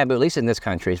very taboo, at least in this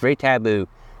country, it's very taboo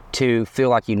to feel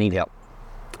like you need help.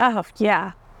 Oh,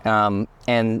 yeah. And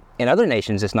in other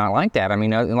nations, it's not like that. I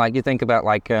mean, like, you think about,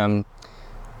 like,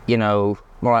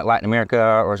 more like Latin America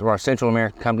or Central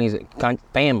American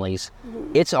families,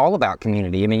 it's all about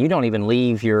community. I mean, you don't even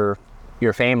leave your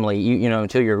family,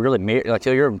 until you're really married,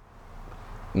 until you're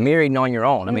married and on your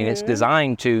own. I mean, it's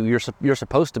designed to, you're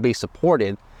supposed to be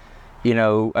supported,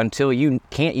 until you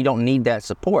don't need that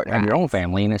support of your own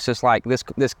family. And it's just like this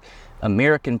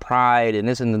American pride, and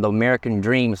this is the American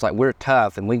dream. It's like, we're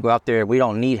tough and we go out there, we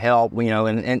don't need help,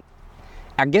 and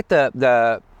I get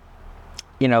the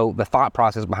thought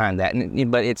process behind that,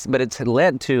 but it's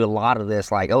led to a lot of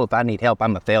this, like, oh, if I need help,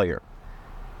 I'm a failure.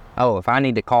 Oh, if I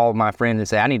need to call my friend and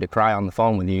say, I need to cry on the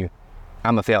phone with you,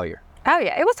 I'm a failure. Oh,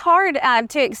 yeah. It was hard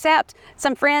to accept.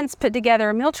 Some friends put together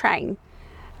a meal train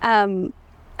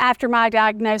after my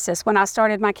diagnosis when I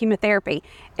started my chemotherapy.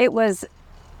 It was,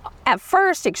 at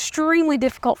first, extremely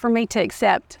difficult for me to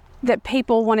accept that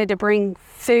people wanted to bring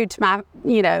food to my,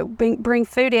 bring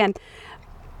food in.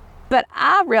 But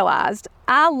I realized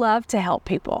I love to help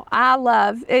people.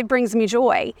 It brings me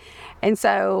joy. And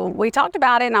so we talked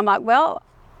about it, and I'm like, well,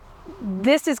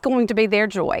 this is going to be their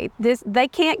joy. They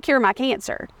can't cure my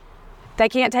cancer. They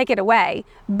can't take it away,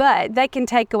 but they can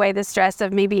take away the stress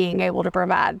of me being able to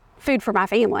provide food for my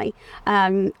family.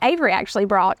 Avery actually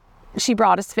brought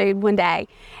us food one day,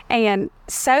 and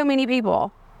so many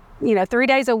people, 3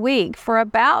 days a week for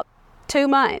about 2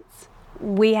 months,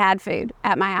 we had food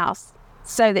at my house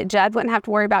so that Judd wouldn't have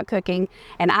to worry about cooking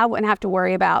and I wouldn't have to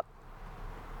worry about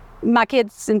my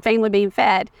kids and family being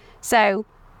fed. So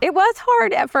it was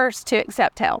hard at first to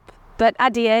accept help, but I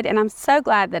did, and I'm so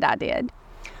glad that I did.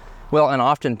 Well, and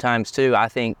oftentimes too, I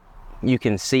think you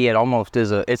can see it almost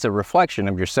as it's a reflection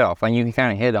of yourself, and you can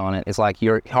kind of hit on it. It's like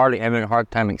you're hardly having a hard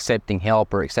time accepting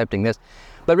help or accepting this,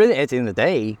 but really at the end of the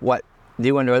day, what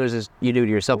do unto others as you do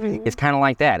to yourself. Mm-hmm. It's kind of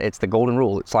like that. It's the golden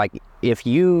rule. It's like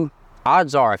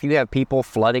odds are if you have people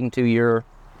flooding to your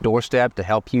doorstep to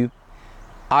help you,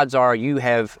 odds are you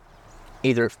have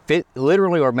either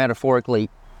literally or metaphorically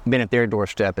been at their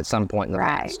doorstep at some point in the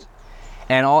past.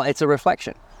 And it's a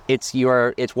reflection. It's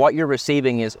what you're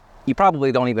receiving is, you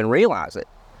probably don't even realize it.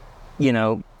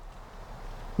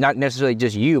 Not necessarily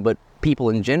just you, but people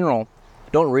in general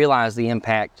don't realize the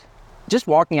impact. Just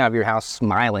walking out of your house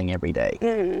smiling every day.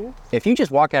 Mm-hmm. If you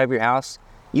just walk out of your house,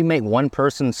 you make one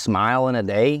person smile in a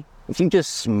day. If you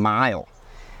just smile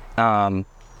and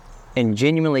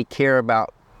genuinely care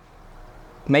about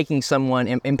impacting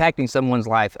someone's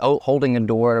life, holding a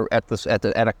door at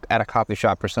a coffee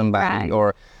shop for somebody,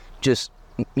 or just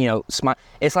smile.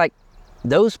 It's like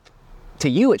those, to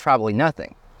you it's probably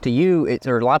nothing. To you,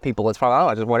 or a lot of people, it's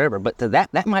probably just whatever. But to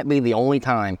that might be the only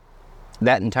time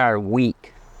that entire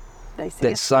week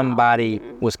that somebody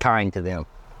was kind to them.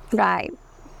 Right.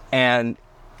 And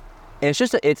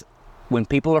it's when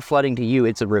people are flooding to you,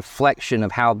 it's a reflection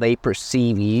of how they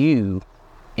perceive you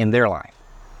in their life.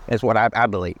 That's what I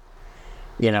believe,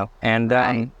 and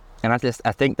I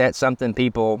think that's something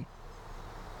people,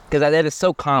 because that is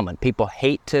so common. People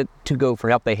hate to go for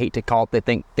help. They hate to call it. They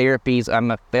think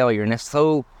I'm a failure, and that's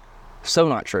so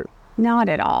not true. Not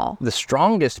at all. The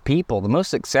strongest people, the most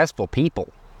successful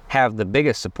people, have the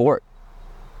biggest support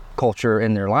culture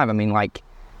in their life. I mean, like,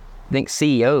 I think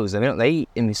CEOs.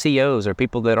 CEOs are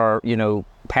people that are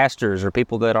pastors, or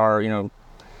people that are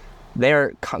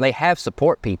they have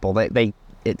support people. They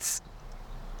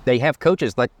have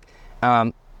coaches like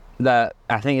I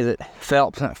think is it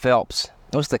Phelps, not Phelps.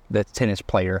 What's the tennis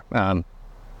player?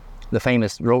 The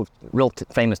famous, real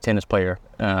famous tennis player.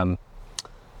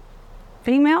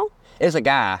 Female? Is a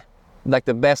guy, like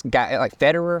the best guy, like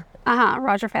Federer.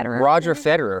 Roger Federer. Roger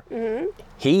Federer. Mm-hmm.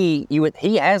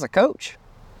 He has a coach.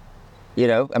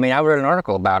 I mean, I read an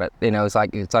article about it. It's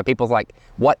like people's like,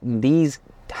 what these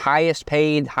highest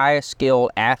paid, highest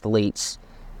skilled athletes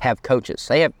have coaches.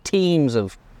 They have teams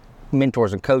of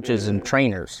mentors and coaches and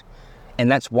trainers, and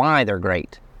that's why they're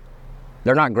great.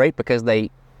 They're not great because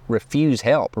they refuse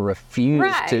help or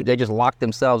refuse to. They just lock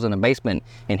themselves in a basement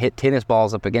and hit tennis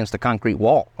balls up against a concrete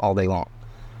wall all day long.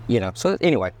 So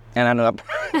anyway, and I know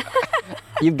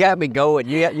you've got me going.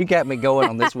 You got me going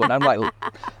on this one. I'm like,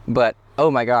 but oh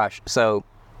my gosh. So,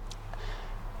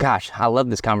 I love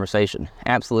this conversation.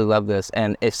 Absolutely love this,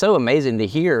 and it's so amazing to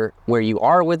hear where you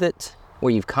are with it,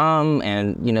 where you've come,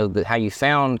 and how you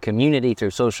found community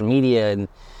through social media, and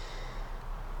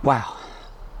wow,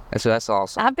 that's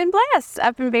awesome. I've been blessed.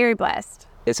 I've been very blessed.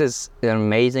 This is an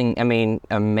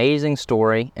amazing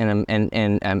story and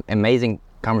amazing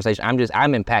conversation.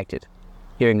 I'm impacted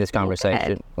hearing this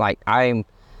conversation. Good. Like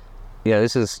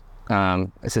this is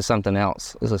something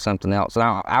else. This is something else. And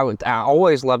I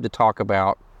always love to talk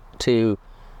about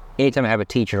anytime I have a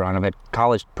teacher on. I've had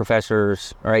college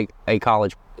professors or a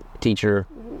college teacher,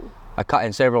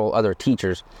 and several other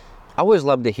teachers. I always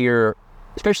love to hear,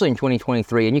 especially in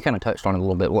 2023, and you kind of touched on it a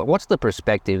little bit. What's the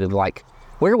perspective of, like,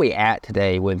 where are we at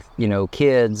today with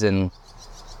kids? And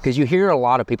because you hear a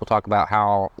lot of people talk about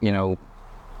how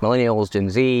millennials, Gen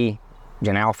Z,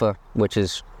 Gen Alpha, which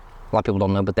is a lot of people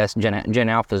don't know, but that's Gen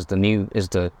Alpha is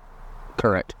the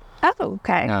current. Oh,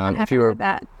 okay. I haven't heard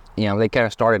that. They kind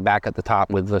of started back at the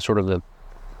top with the sort of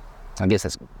I guess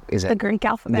is it the Greek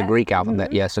alphabet? The Greek alphabet,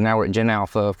 mm-hmm. Yeah. So now we're at Gen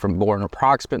Alpha, born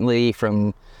approximately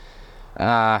from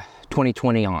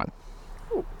 2020 on.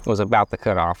 Was about the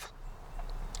cutoff,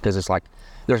 because it's like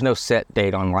there's no set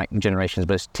date on like generations,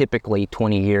 but it's typically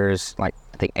 20 years. Like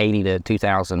I think 80 to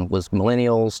 2000 was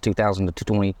millennials, 2000 to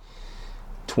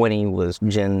 2020 was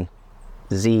Gen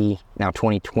Z. Now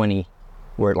 2020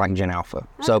 we're at like Gen Alpha. Okay.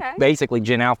 So basically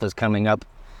Gen Alpha is coming up.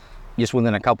 Just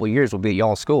within a couple of years, we'll be at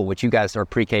y'all's school, which you guys are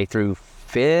pre-K through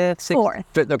fifth, sixth, Fourth.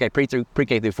 fifth, okay,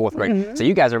 pre-K through fourth grade. So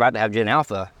you guys are about to have Gen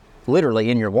Alpha literally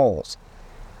in your walls,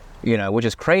 which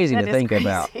is crazy That to is think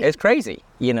about. It's crazy,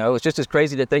 it's just as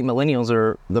crazy to think millennials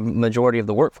are the majority of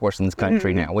the workforce in this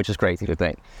country now, which is crazy to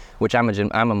think. Which I'm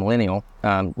a millennial,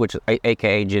 which is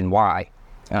AKA Gen Y,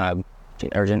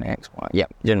 or Gen X, Y, yeah,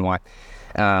 Gen Y.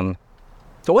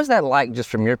 So what's that like, just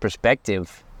from your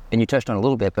perspective? And you touched on it a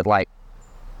little bit, but like,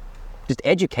 just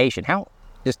education,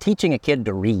 just teaching a kid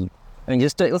to read. I mean,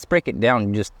 let's break it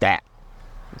down, just that.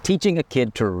 Teaching a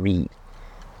kid to read.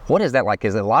 What is that like?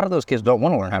 Because a lot of those kids don't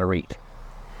want to learn how to read,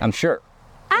 I'm sure.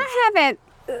 I haven't,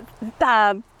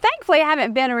 thankfully, I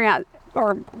haven't been around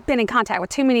or been in contact with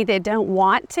too many that don't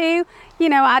want to.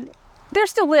 They're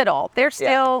still little. They're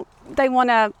still, they want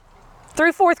to,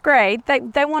 through fourth grade,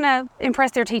 they want to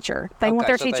impress their teacher. They want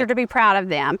their teacher to be proud of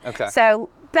them. Okay. So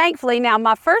thankfully, now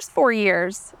my first 4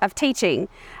 years of teaching,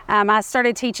 I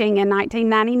started teaching in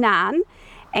 1999,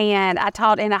 and I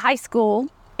taught in a high school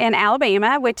in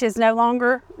Alabama, which is no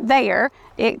longer there.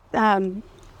 They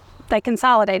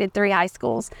consolidated 3 high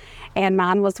schools, and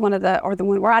mine was the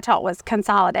one where I taught was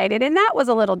consolidated, and that was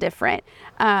a little different.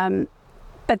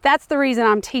 But that's the reason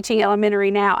I'm teaching elementary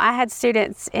now. I had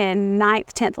students in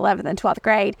 9th, 10th, 11th, and 12th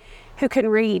grade who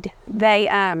couldn't read. They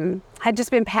had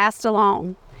just been passed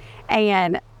along,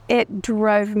 and it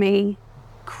drove me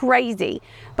crazy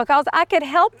because I could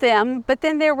help them, but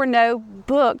then there were no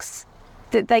books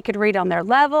that they could read on their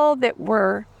level that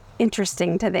were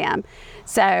interesting to them.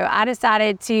 So I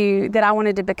decided that I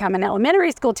wanted to become an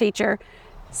elementary school teacher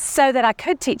so that I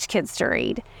could teach kids to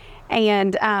read.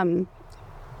 And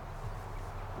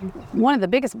one of the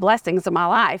biggest blessings of my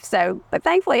life. But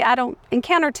thankfully I don't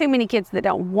encounter too many kids that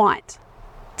don't want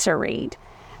to read.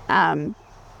 Some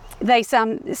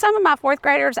of my fourth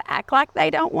graders act like they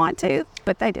don't want to,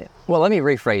 but they do. Well, let me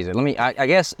rephrase it. I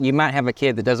guess you might have a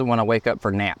kid that doesn't want to wake up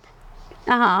for nap.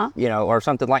 Or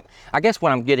something like, I guess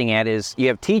what I'm getting at is you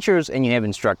have teachers and you have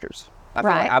instructors. I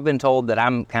feel like I've been told that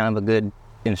I'm kind of a good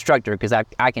instructor because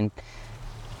I can,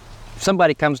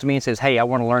 somebody comes to me and says, hey, I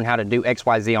want to learn how to do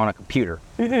XYZ on a computer.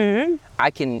 I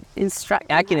can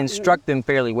instruct them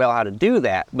fairly well how to do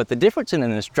that. But the difference in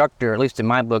an instructor, at least in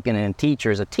my book, and in a teacher,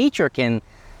 is a teacher can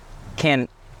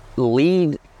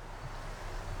lead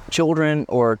children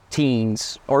or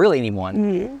teens, or really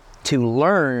anyone, to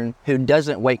learn, who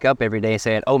doesn't wake up every day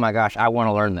saying, oh my gosh, I want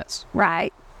to learn this.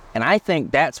 Right. And I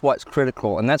think that's what's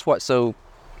critical, and that's what's so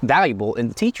valuable in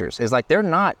the teachers, is like they're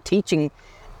not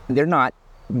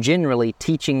generally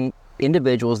teaching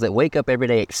individuals that wake up every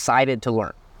day excited to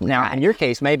learn. Now, in your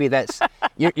case, maybe that's,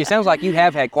 it sounds like you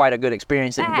have had quite a good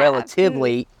experience, and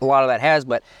relatively a lot of that has,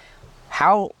 but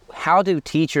how do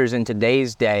teachers in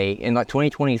today's day, in like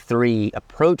 2023,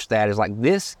 approach that? Is like,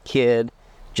 this kid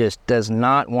just does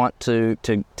not want to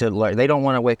learn. They don't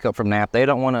want to wake up from nap. They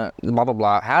don't want to blah, blah,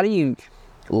 blah. How do you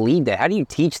lead that? How do you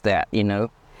teach that,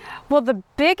 Well, the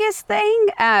biggest thing,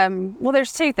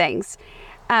 there's 2 things.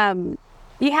 You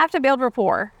have to build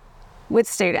rapport with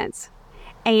students,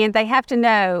 and they have to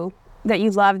know that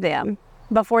you love them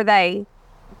before they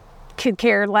could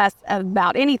care less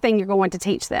about anything you're going to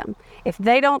teach them. If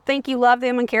they don't think you love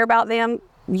them and care about them,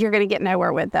 you're going to get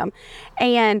nowhere with them.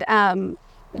 And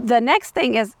the next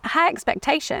thing is high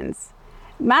expectations.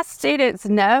 My students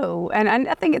know, and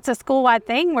I think it's a school-wide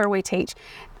thing where we teach,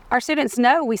 our students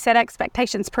know we set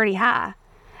expectations pretty high,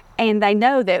 and they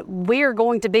know that we're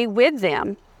going to be with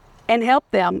them and help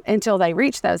them until they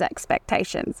reach those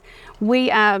expectations. We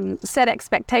set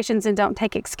expectations and don't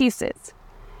take excuses.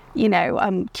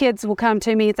 Kids will come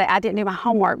to me and say, I didn't do my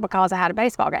homework because I had a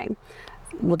baseball game.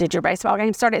 Well, did your baseball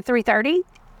game start at 3:30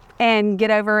 and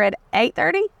get over at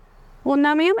 8:30? Well,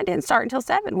 no, ma'am, it didn't start until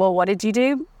 7. Well, what did you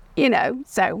do?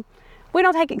 So we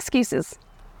don't take excuses,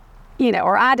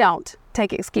 or I don't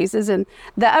take excuses. And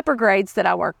the upper grades that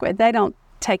I work with, they don't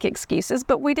take excuses,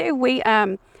 but we do.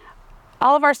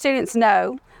 All of our students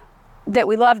know that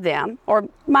we love them, or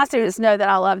my students know that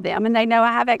I love them, and they know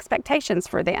I have expectations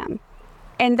for them.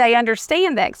 And they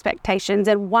understand the expectations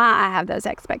and why I have those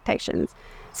expectations.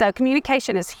 So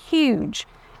communication is huge.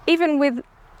 Even with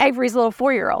Avery's little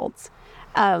 4-year-olds,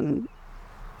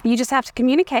 you just have to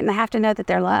communicate, and they have to know that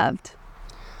they're loved.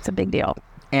 It's a big deal.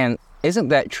 And isn't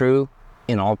that true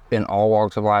in all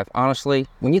walks of life? Honestly,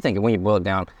 when you boil it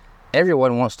down,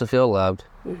 everyone wants to feel loved,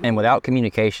 and without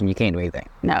communication, you can't do anything.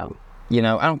 No. I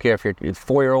don't care if you're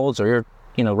 4-year-olds or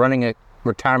you're, running a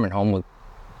retirement home with,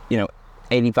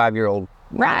 85-year-old,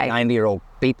 right, 90-year-old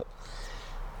people.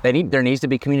 There needs to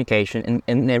be communication,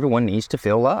 and everyone needs to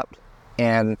feel loved.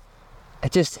 And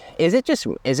is it just,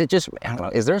 I don't know,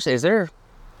 is there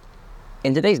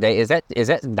in today's day, is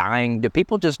that dying? Do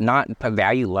people just not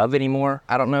value love anymore?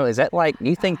 I don't know. Is that like, do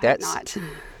you think that's Not.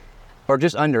 or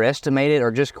just underestimate it,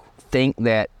 or just think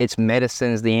that it's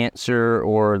medicine is the answer,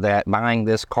 or that buying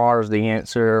this car is the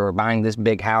answer, or buying this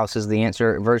big house is the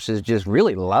answer, versus just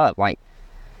really love, like,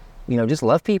 just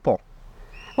love people.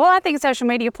 Well, I think social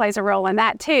media plays a role in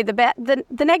that too.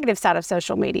 The negative side of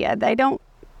social media, they don't,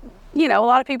 a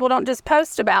lot of people don't just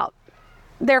post about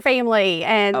their family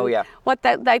and Oh, yeah.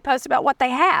 they post about what they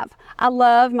have. I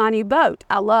love my new boat.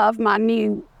 I love my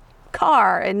new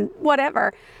car and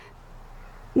whatever.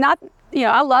 Not,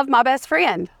 I love my best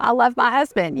friend. I love my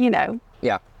husband,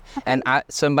 Yeah. And I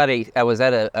was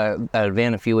at an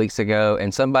event a few weeks ago,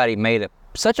 and somebody made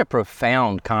such a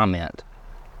profound comment.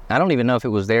 I don't even know if it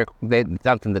was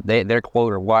something that their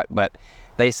quote or what, but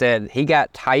they said he got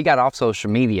off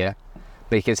social media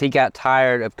because he got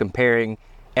tired of comparing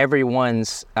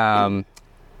everyone's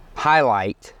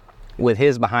highlight with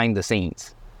his behind the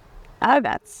scenes. Oh,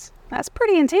 that's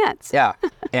pretty intense. Yeah.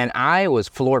 And I was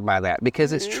floored by that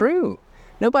because it's true.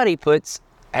 Nobody puts,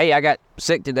 hey, I got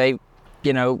sick today,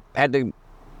 had to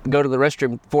go to the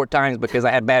restroom 4 times because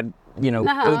I had bad,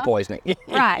 food poisoning.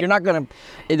 Right.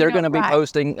 They're going to be right.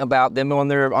 posting about them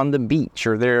on the beach,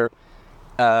 or their,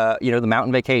 the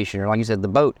mountain vacation, or like you said, the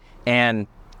boat, and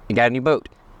you got a new boat.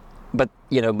 But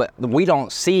we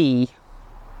don't see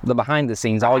the behind the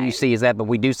scenes. All you see is that, but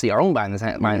we do see our own behind the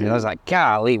scenes. I was like,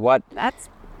 golly, what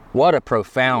a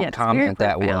profound comment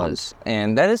that was.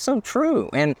 And that is so true.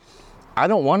 And I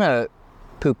don't want to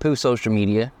poo-poo social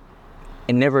media,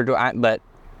 and never do I, but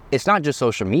it's not just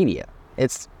social media.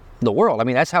 It's the world. I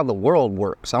mean, that's how the world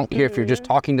works. I don't care if you're just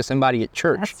talking to somebody at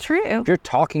church. That's true. If you're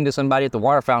talking to somebody at the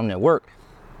water fountain at work,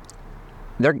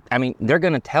 they're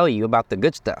going to tell you about the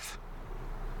good stuff.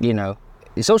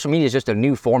 Social media is just a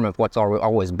new form of what's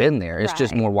always been there. It's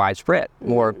just more widespread,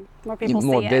 more people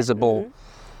more see visible.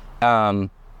 But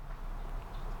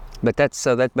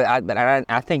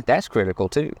I think that's critical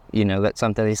too. That's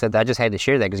something he said. I just had to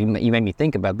share that because you made me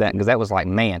think about that, because that was like,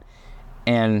 man.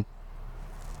 And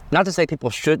not to say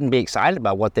people shouldn't be excited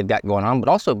about what they've got going on, but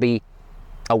also be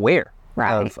aware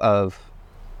of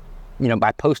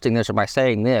by posting this or by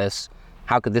saying this,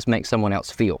 how could this make someone else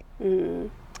feel?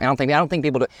 I don't think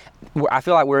people do. I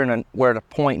feel like we're at a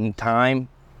point in time,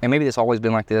 and maybe it's always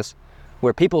been like this,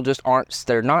 where people just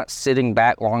they're not sitting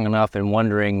back long enough and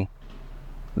wondering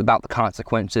about the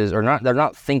consequences, or they're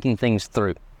not thinking things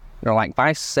through. They're like, if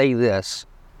I say this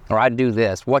or I do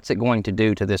this, what's it going to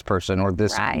do to this person or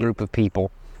this group of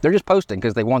people? They're just posting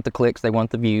because they want the clicks, they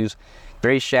want the views.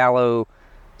 Very shallow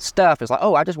stuff. It's like,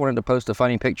 oh, I just wanted to post a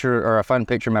funny picture or a fun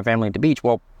picture of my family at the beach.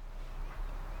 Well,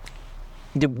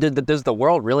 does the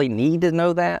world really need to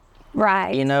know that?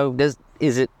 Right.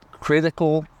 Is it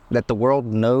critical that the world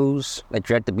knows that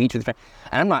you're at the beach with your family?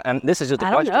 And and this is just a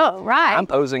question. I don't know, right. I'm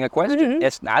posing a question.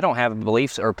 I don't have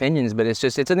beliefs or opinions, but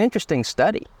it's an interesting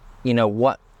study.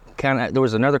 What kind of, there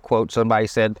was another quote somebody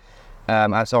said,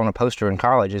 I saw on a poster in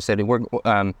college. It said,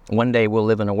 one day we'll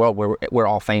live in a world where we're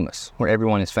all famous, where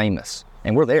everyone is famous.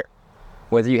 And we're there.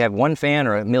 Whether you have 1 fan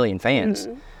or 1,000,000 fans,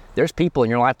 there's people in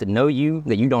your life that know you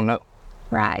that you don't know.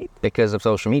 Right. Because of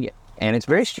social media. And it's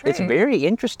very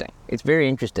interesting. It's very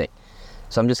interesting.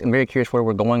 So I'm very curious where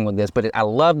we're going with this. But I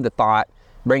love the thought,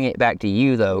 bringing it back to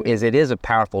you though, is it is a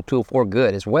powerful tool for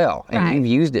good as well. And you've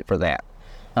used it for that.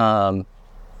 And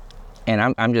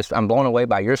I'm blown away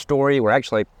by your story. We're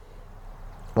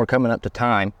coming up to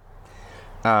time.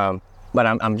 But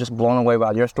I'm just blown away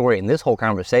by your story. And this whole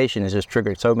conversation has just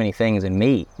triggered so many things in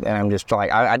me. And I'm just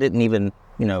like, I didn't even,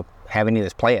 have any of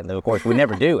this planned, though of course we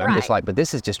never do. I'm just like, but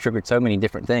this has just triggered so many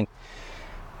different things.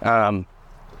 I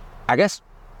guess,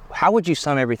 how would you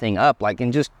sum everything up? Like,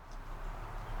 in just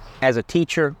as a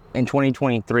teacher in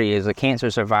 2023, as a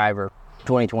cancer survivor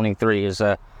 2023, as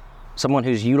someone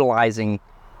who's utilizing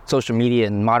social media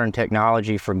and modern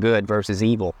technology for good versus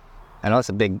evil. I know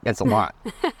that's a lot.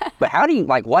 But how do you,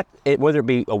 whether it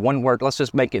be a one word, let's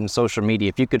just make it in social media,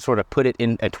 if you could sort of put it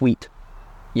in a tweet,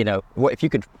 if you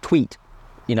could tweet,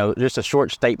 just a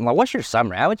short statement, like, what's your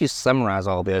summary? How would you summarize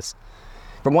all this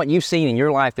from what you've seen in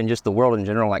your life and just the world in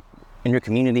general, like in your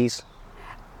communities?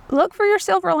 Look for your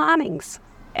silver linings.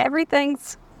 Everybody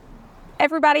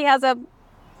has a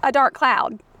dark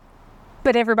cloud,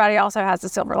 but everybody also has a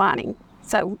silver lining.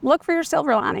 So look for your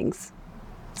silver linings.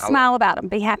 Smile about them.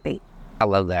 Be happy. I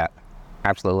love that.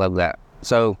 Absolutely love that.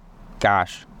 So,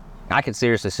 gosh, I could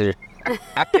seriously sit.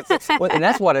 And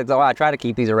that's what I try to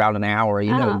keep these around an hour,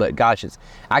 but gosh,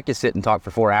 I could sit and talk for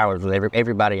 4 hours with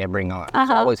everybody I bring on.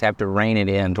 So I always have to rein it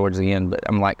in towards the end, but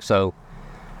I'm like, so,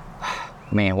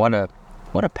 man, what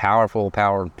What a powerful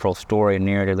story and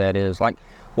narrative that is. Like,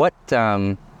 what,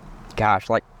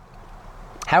 like,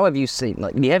 how have you seen,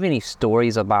 like, do you have any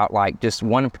stories about, like, just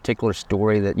one particular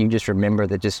story that you just remember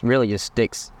that just really just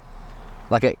sticks,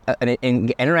 like an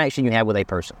interaction you had with a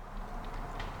person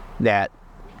that,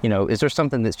 you know, is there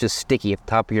something that's just sticky at the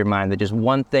top of your mind, that just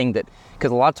one thing that,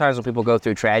 because a lot of times when people go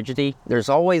through tragedy, there's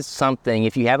always something,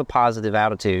 if you have a positive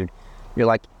attitude, you're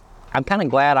like, I'm kind of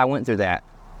glad I went through that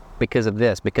because of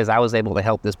this, because I was able to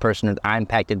help this person, I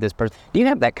impacted this person. Do you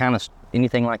have that kind of,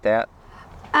 anything like that?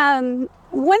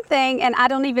 One thing, and I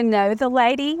don't even know the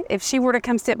lady, if she were to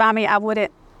come sit by me, I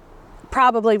wouldn't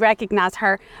probably recognize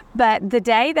her. But the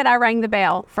day that I rang the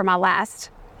bell for my last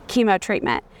chemo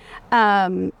treatment,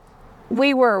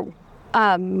 we were,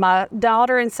 my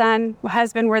daughter and son, my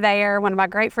husband were there. One of my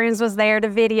great friends was there to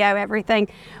video everything.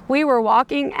 We were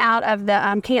walking out of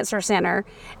the cancer center,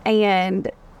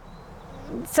 and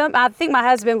I think my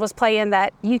husband was playing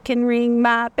that "You Can Ring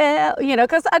My Bell," you know,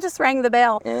 because I just rang the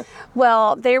bell. Yeah.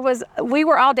 Well, we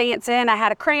were all dancing. I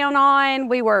had a crown on.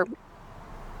 We were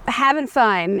having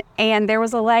fun, and there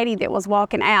was a lady that was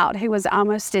walking out who was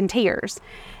almost in tears,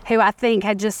 who I think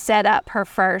had just set up her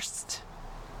first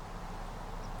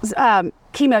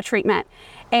chemo treatment,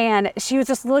 and she was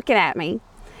just looking at me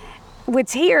with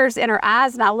tears in her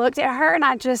eyes, and I looked at her and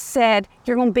I just said,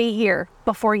 "You're going to be here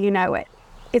before you know it.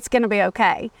 It's going to be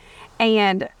okay."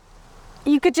 And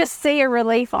you could just see a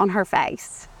relief on her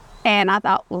face. And I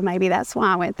thought, well, maybe that's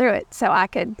why I went through it, so I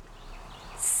could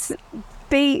see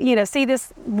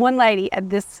this one lady at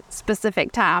this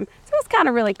specific time. So it's kind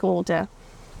of really cool to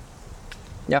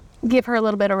give her a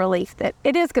little bit of relief that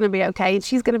it is going to be okay, and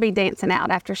she's going to be dancing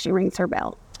out after she rings her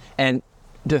bell. And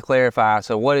to clarify,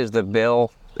 so what is the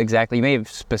bell exactly? You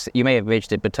may have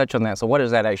mentioned it, but touch on that. So what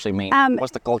does that actually mean?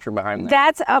 What's the culture behind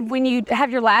that? That's when you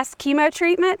have your last chemo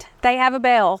treatment, they have a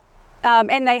bell.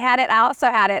 And I also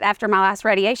had it after my last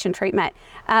radiation treatment.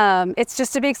 It's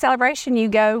just a big celebration. You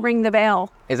go ring the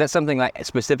bell. Is that something like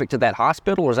specific to that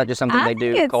hospital, or is that just something they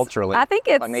do culturally? I think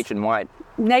it's like nationwide.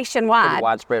 Nationwide. Pretty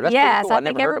widespread. That's yes, cool. I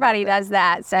think everybody does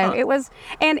that. So it was,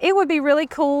 and it would be really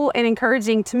cool and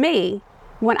encouraging to me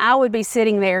when I would be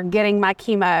sitting there getting my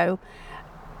chemo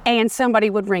and somebody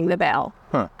would ring the bell.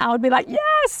 I would be like,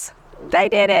 yes, they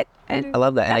did it. And I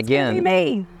love that. And again, be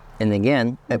me. And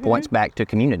again, it points back to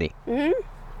community.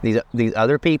 These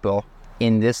other people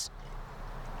in this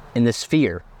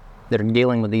sphere that are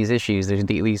dealing with these issues,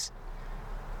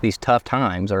 these tough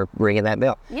times, are ringing that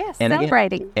bell. Yes, and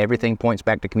celebrating. Again, everything points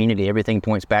back to community. Everything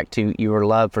points back to your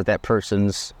love for that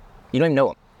person's. You don't even know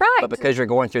them, right? But because you're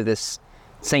going through this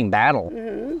same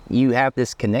battle, you have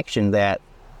this connection that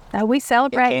we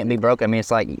celebrate. It can't be broken. I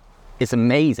mean, it's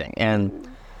amazing, and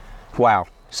wow.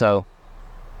 So.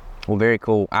 Well, very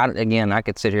cool. I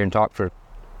could sit here and talk for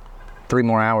 3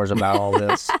 more hours about all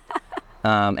this.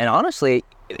 And honestly,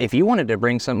 if you wanted to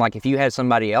bring if you had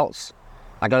somebody else,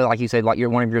 like you said, like you're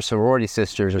one of your sorority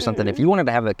sisters or something, if you wanted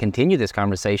to continue this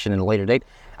conversation in a later date,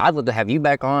 I'd love to have you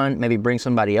back on, maybe bring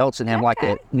somebody else and have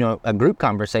a group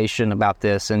conversation about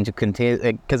this, and to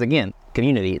continue, because again,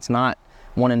 community, it's not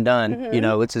one and done.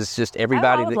 It's just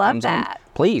everybody that comes in.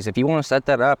 Please, if you want to set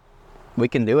that up, we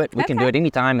can do it. We can do it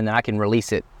anytime, and then I can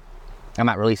release it. I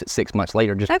might release it 6 months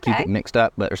later just to keep it mixed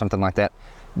up, or something like that.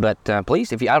 But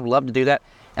please, I'd love to do that.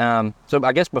 So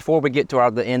I guess before we get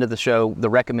to the end of the show, the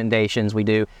recommendations we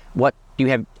do, what do you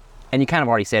have, and you kind of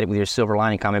already said it with your silver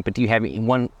lining comment, but do you have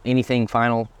anything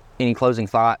final, any closing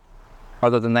thought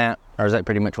other than that? Or is that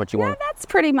pretty much what you want? Yeah, that's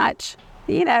pretty much,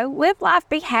 live life,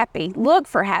 be happy, look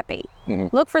for happy,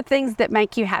 look for things that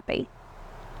make you happy,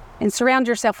 and surround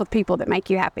yourself with people that make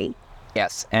you happy.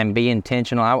 Yes, and be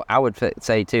intentional. I would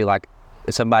say too, like,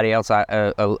 somebody else,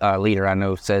 a leader I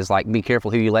know says, like, be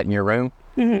careful who you let in your room.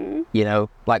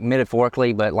 Like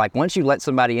metaphorically, but like once you let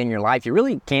somebody in your life, you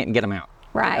really can't get them out.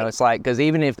 Right. It's like, because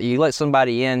even if you let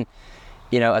somebody in,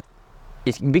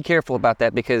 be careful about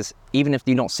that, because even if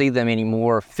you don't see them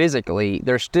anymore physically,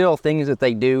 there's still things that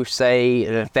they do, say,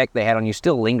 an effect they had on you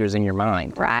still lingers in your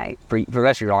mind. Right. For the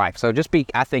rest of your life. So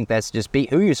I think that's just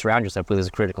who you surround yourself with is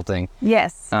a critical thing.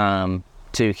 Yes.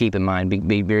 To keep in mind,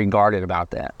 be very guarded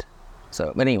about that.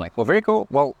 So, but anyway, well, very cool.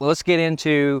 Well, let's get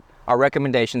into our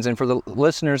recommendations. And for the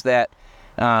listeners that,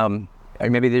 or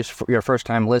maybe this is your first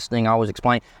time listening, I always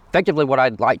explain. Effectively, what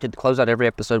I'd like to close out every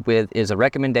episode with is a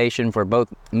recommendation for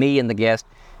both me and the guest.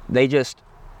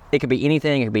 It could be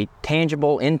anything. It could be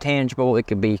tangible, intangible. It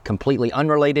could be completely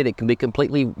unrelated. It can be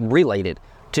completely related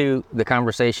to the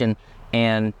conversation.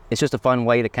 And it's just a fun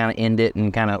way to kind of end it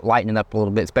and kind of lighten it up a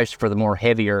little bit, especially for the more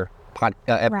heavier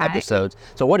episodes.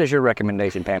 So what is your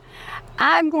recommendation, Pam?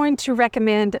 I'm going to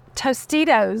recommend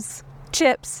Tostitos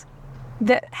chips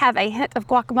that have a hint of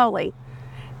guacamole.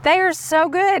 They are so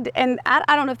good, and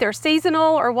I don't know if they're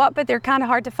seasonal or what, but they're kind of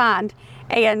hard to find.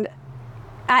 And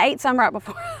I ate some right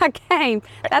before I came.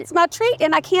 That's my treat,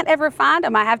 and I can't ever find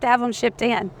them. I have to have them shipped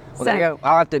in. Well, there you go.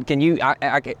 I'll have to. Can you?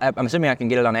 I'm assuming I can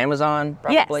get it on Amazon.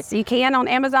 Probably? Yes, you can on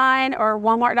Amazon or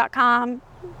Walmart.com.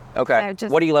 Okay.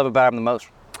 What do you love about them the most?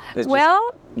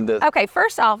 Okay,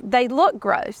 first off, they look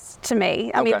gross to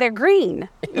me. I mean, they're green.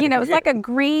 It's like a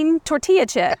green tortilla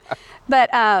chip.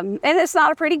 But, and it's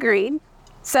not a pretty green.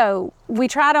 So we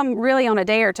tried them really on a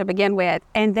dare to begin with,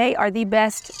 and they are the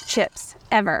best chips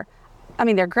ever. I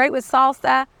mean, they're great with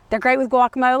salsa. They're great with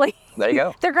guacamole. There you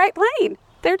go. They're great plain.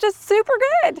 They're just super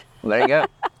good. Well, there you go.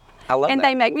 I love that. And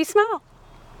they make me smile.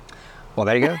 Well,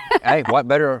 there you go. Hey, what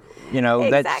better,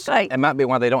 Exactly. It might be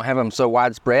why they don't have them so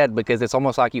widespread, because it's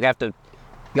almost like you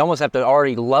almost have to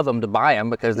already love them to buy them,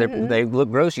 because they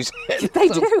look gross, you said. They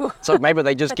do. So maybe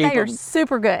they just keep them. They are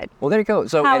super good. Well, there you go.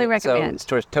 So highly recommend.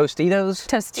 So it's Tostitos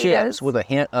chips with a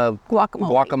hint of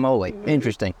guacamole.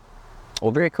 Interesting.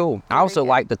 Well, very cool. I also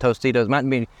like the Tostitos.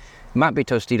 Might be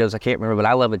Tostitos. I can't remember, but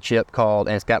I love a chip called,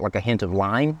 and it's got like a hint of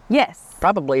lime. Yes.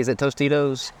 Probably. Is it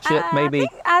Tostitos chip? Maybe.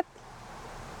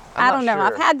 I don't know.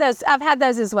 Sure. I've had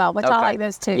those as well, which I like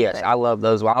those too. Yes, I love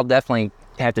those. Well, I'll definitely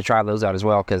have to try those out as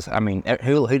well, because I mean,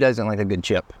 who doesn't like a good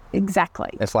chip?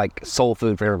 Exactly. It's like soul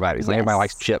food for everybody. It's like everybody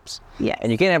likes chips. Yes.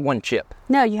 And you can't have one chip.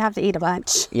 No, you have to eat a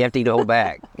bunch. You have to eat a whole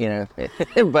bag,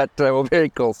 But well, very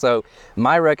cool. So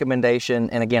my recommendation,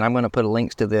 and again, I'm going to put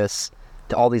links to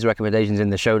all these recommendations in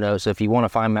the show notes. So if you want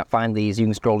to find these, you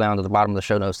can scroll down to the bottom of the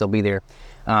show notes. They'll be there.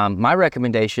 My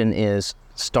recommendation is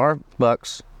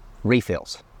Starbucks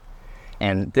refills.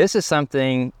 And this is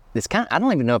something that's I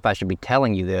don't even know if I should be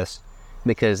telling you this,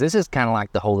 because this is kind of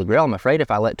like the Holy Grail. I'm afraid if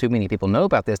I let too many people know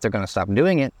about this, they're going to stop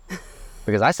doing it,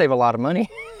 because I save a lot of money.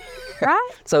 Right.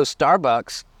 So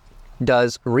Starbucks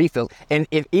does refills, and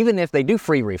even if they do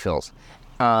free refills,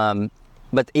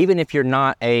 but even if you're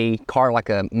not a car if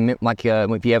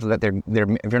you have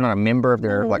if you're not a member of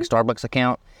their like Starbucks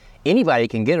account, anybody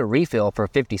can get a refill for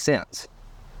 50 cents.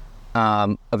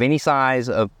 Of any size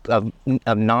of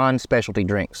non-specialty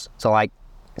drinks. So like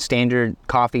standard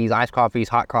coffees, iced coffees,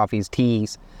 hot coffees,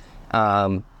 teas.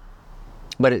 But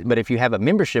if you have a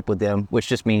membership with them, which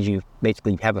just means you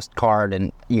basically have a card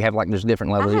and you have there's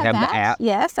different levels. You have the app.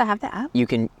 Yes, I have the app. You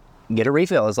can get a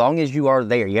refill as long as you are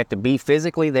there. You have to be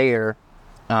physically there.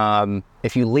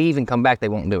 If you leave and come back, they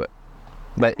won't do it.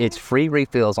 But it's free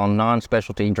refills on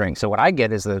non-specialty drinks. So what I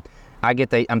get is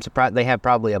I'm surprised they have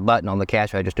probably a button on the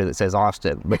cash register that says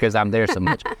Austin, because I'm there so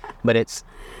much. But it's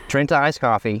Trenta iced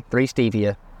coffee, 3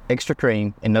 stevia, extra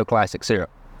cream, and no classic syrup.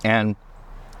 And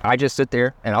I just sit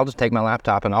there, and I'll just take my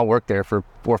laptop, and I'll work there for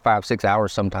 4, 5, 6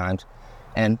 hours sometimes.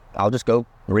 And I'll just go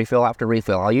refill after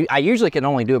refill. I usually can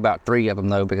only do about 3 of them,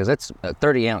 though, because it's a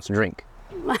 30-ounce drink.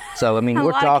 So, I mean,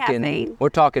 we're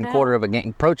talking quarter of a gallon,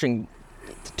 approaching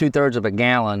 2/3 of a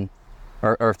gallon,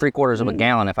 or 3/4 of a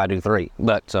gallon if I do 3.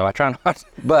 But so I try not.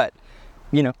 But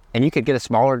and you could get a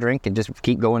smaller drink and just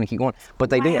keep going and keep going. But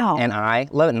they do, and I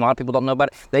love it. And a lot of people don't know about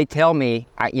it. They tell me,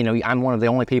 I'm one of the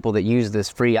only people that use this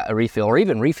free refill, or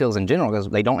even refills in general, because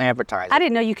they don't advertise it. I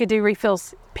didn't know you could do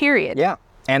refills. Period. Yeah,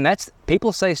 and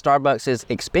people say Starbucks is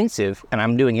expensive, and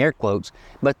I'm doing air quotes,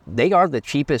 but they are the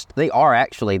cheapest. They are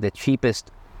actually the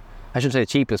cheapest. I shouldn't say the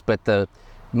cheapest, but the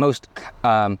most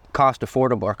cost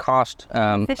affordable or cost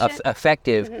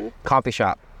effective coffee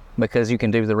shop, because you can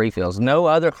do the refills. No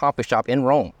other coffee shop in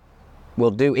Rome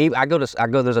will do.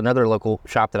 There's another local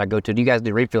shop that I go to. Do you guys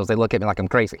do refills? They look at me like I'm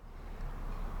crazy.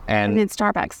 And then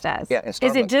Starbucks does. Yeah, and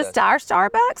is it just our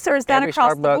Starbucks, or is that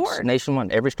across the board?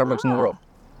 Nationwide, every Starbucks in the world,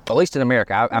 at least in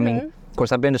America. I mean, of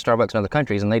course, I've been to Starbucks in other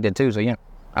countries, and they did too. So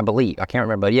I believe. I can't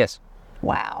remember, but yes.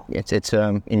 Wow. It's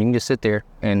and you can just sit there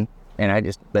and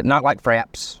but not like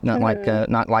fraps, not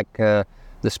like the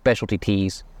specialty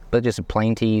teas, but just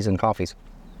plain teas and coffees.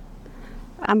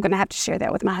 I'm going to have to share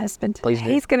that with my husband. Please do.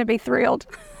 He's going to be thrilled.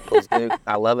 Please do.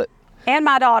 I love it. And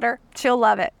my daughter. She'll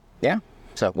love it. Yeah.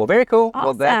 So, well, very cool.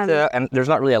 Awesome. Well, and there's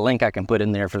not really a link I can put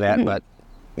in there for that, but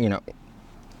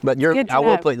I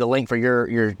will put the link for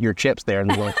your chips there in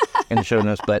the show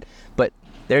notes. But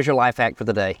there's your life hack for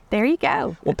the day. There you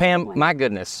go. Well, Pam, my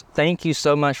goodness, thank you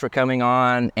so much for coming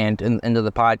on and into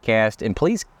the podcast. And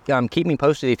please keep me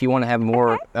posted if you want to have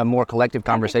a more collective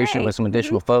conversation with some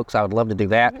additional folks. I would love to do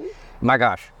that. My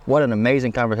gosh, what an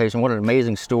amazing conversation! What an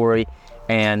amazing story!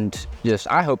 And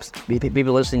I hope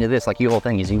people listening to this, like your whole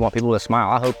thing is, you want people to smile.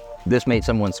 I hope this made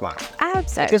someone smile. I hope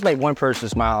so. If this made one person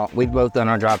smile, we've both done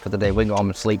our job for the day. We can go home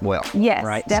and sleep well. Yes,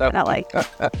 right? definitely.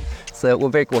 So, well,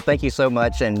 very cool. Thank you so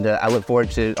much, and I look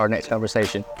forward to our next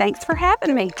conversation. Thanks for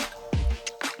having me.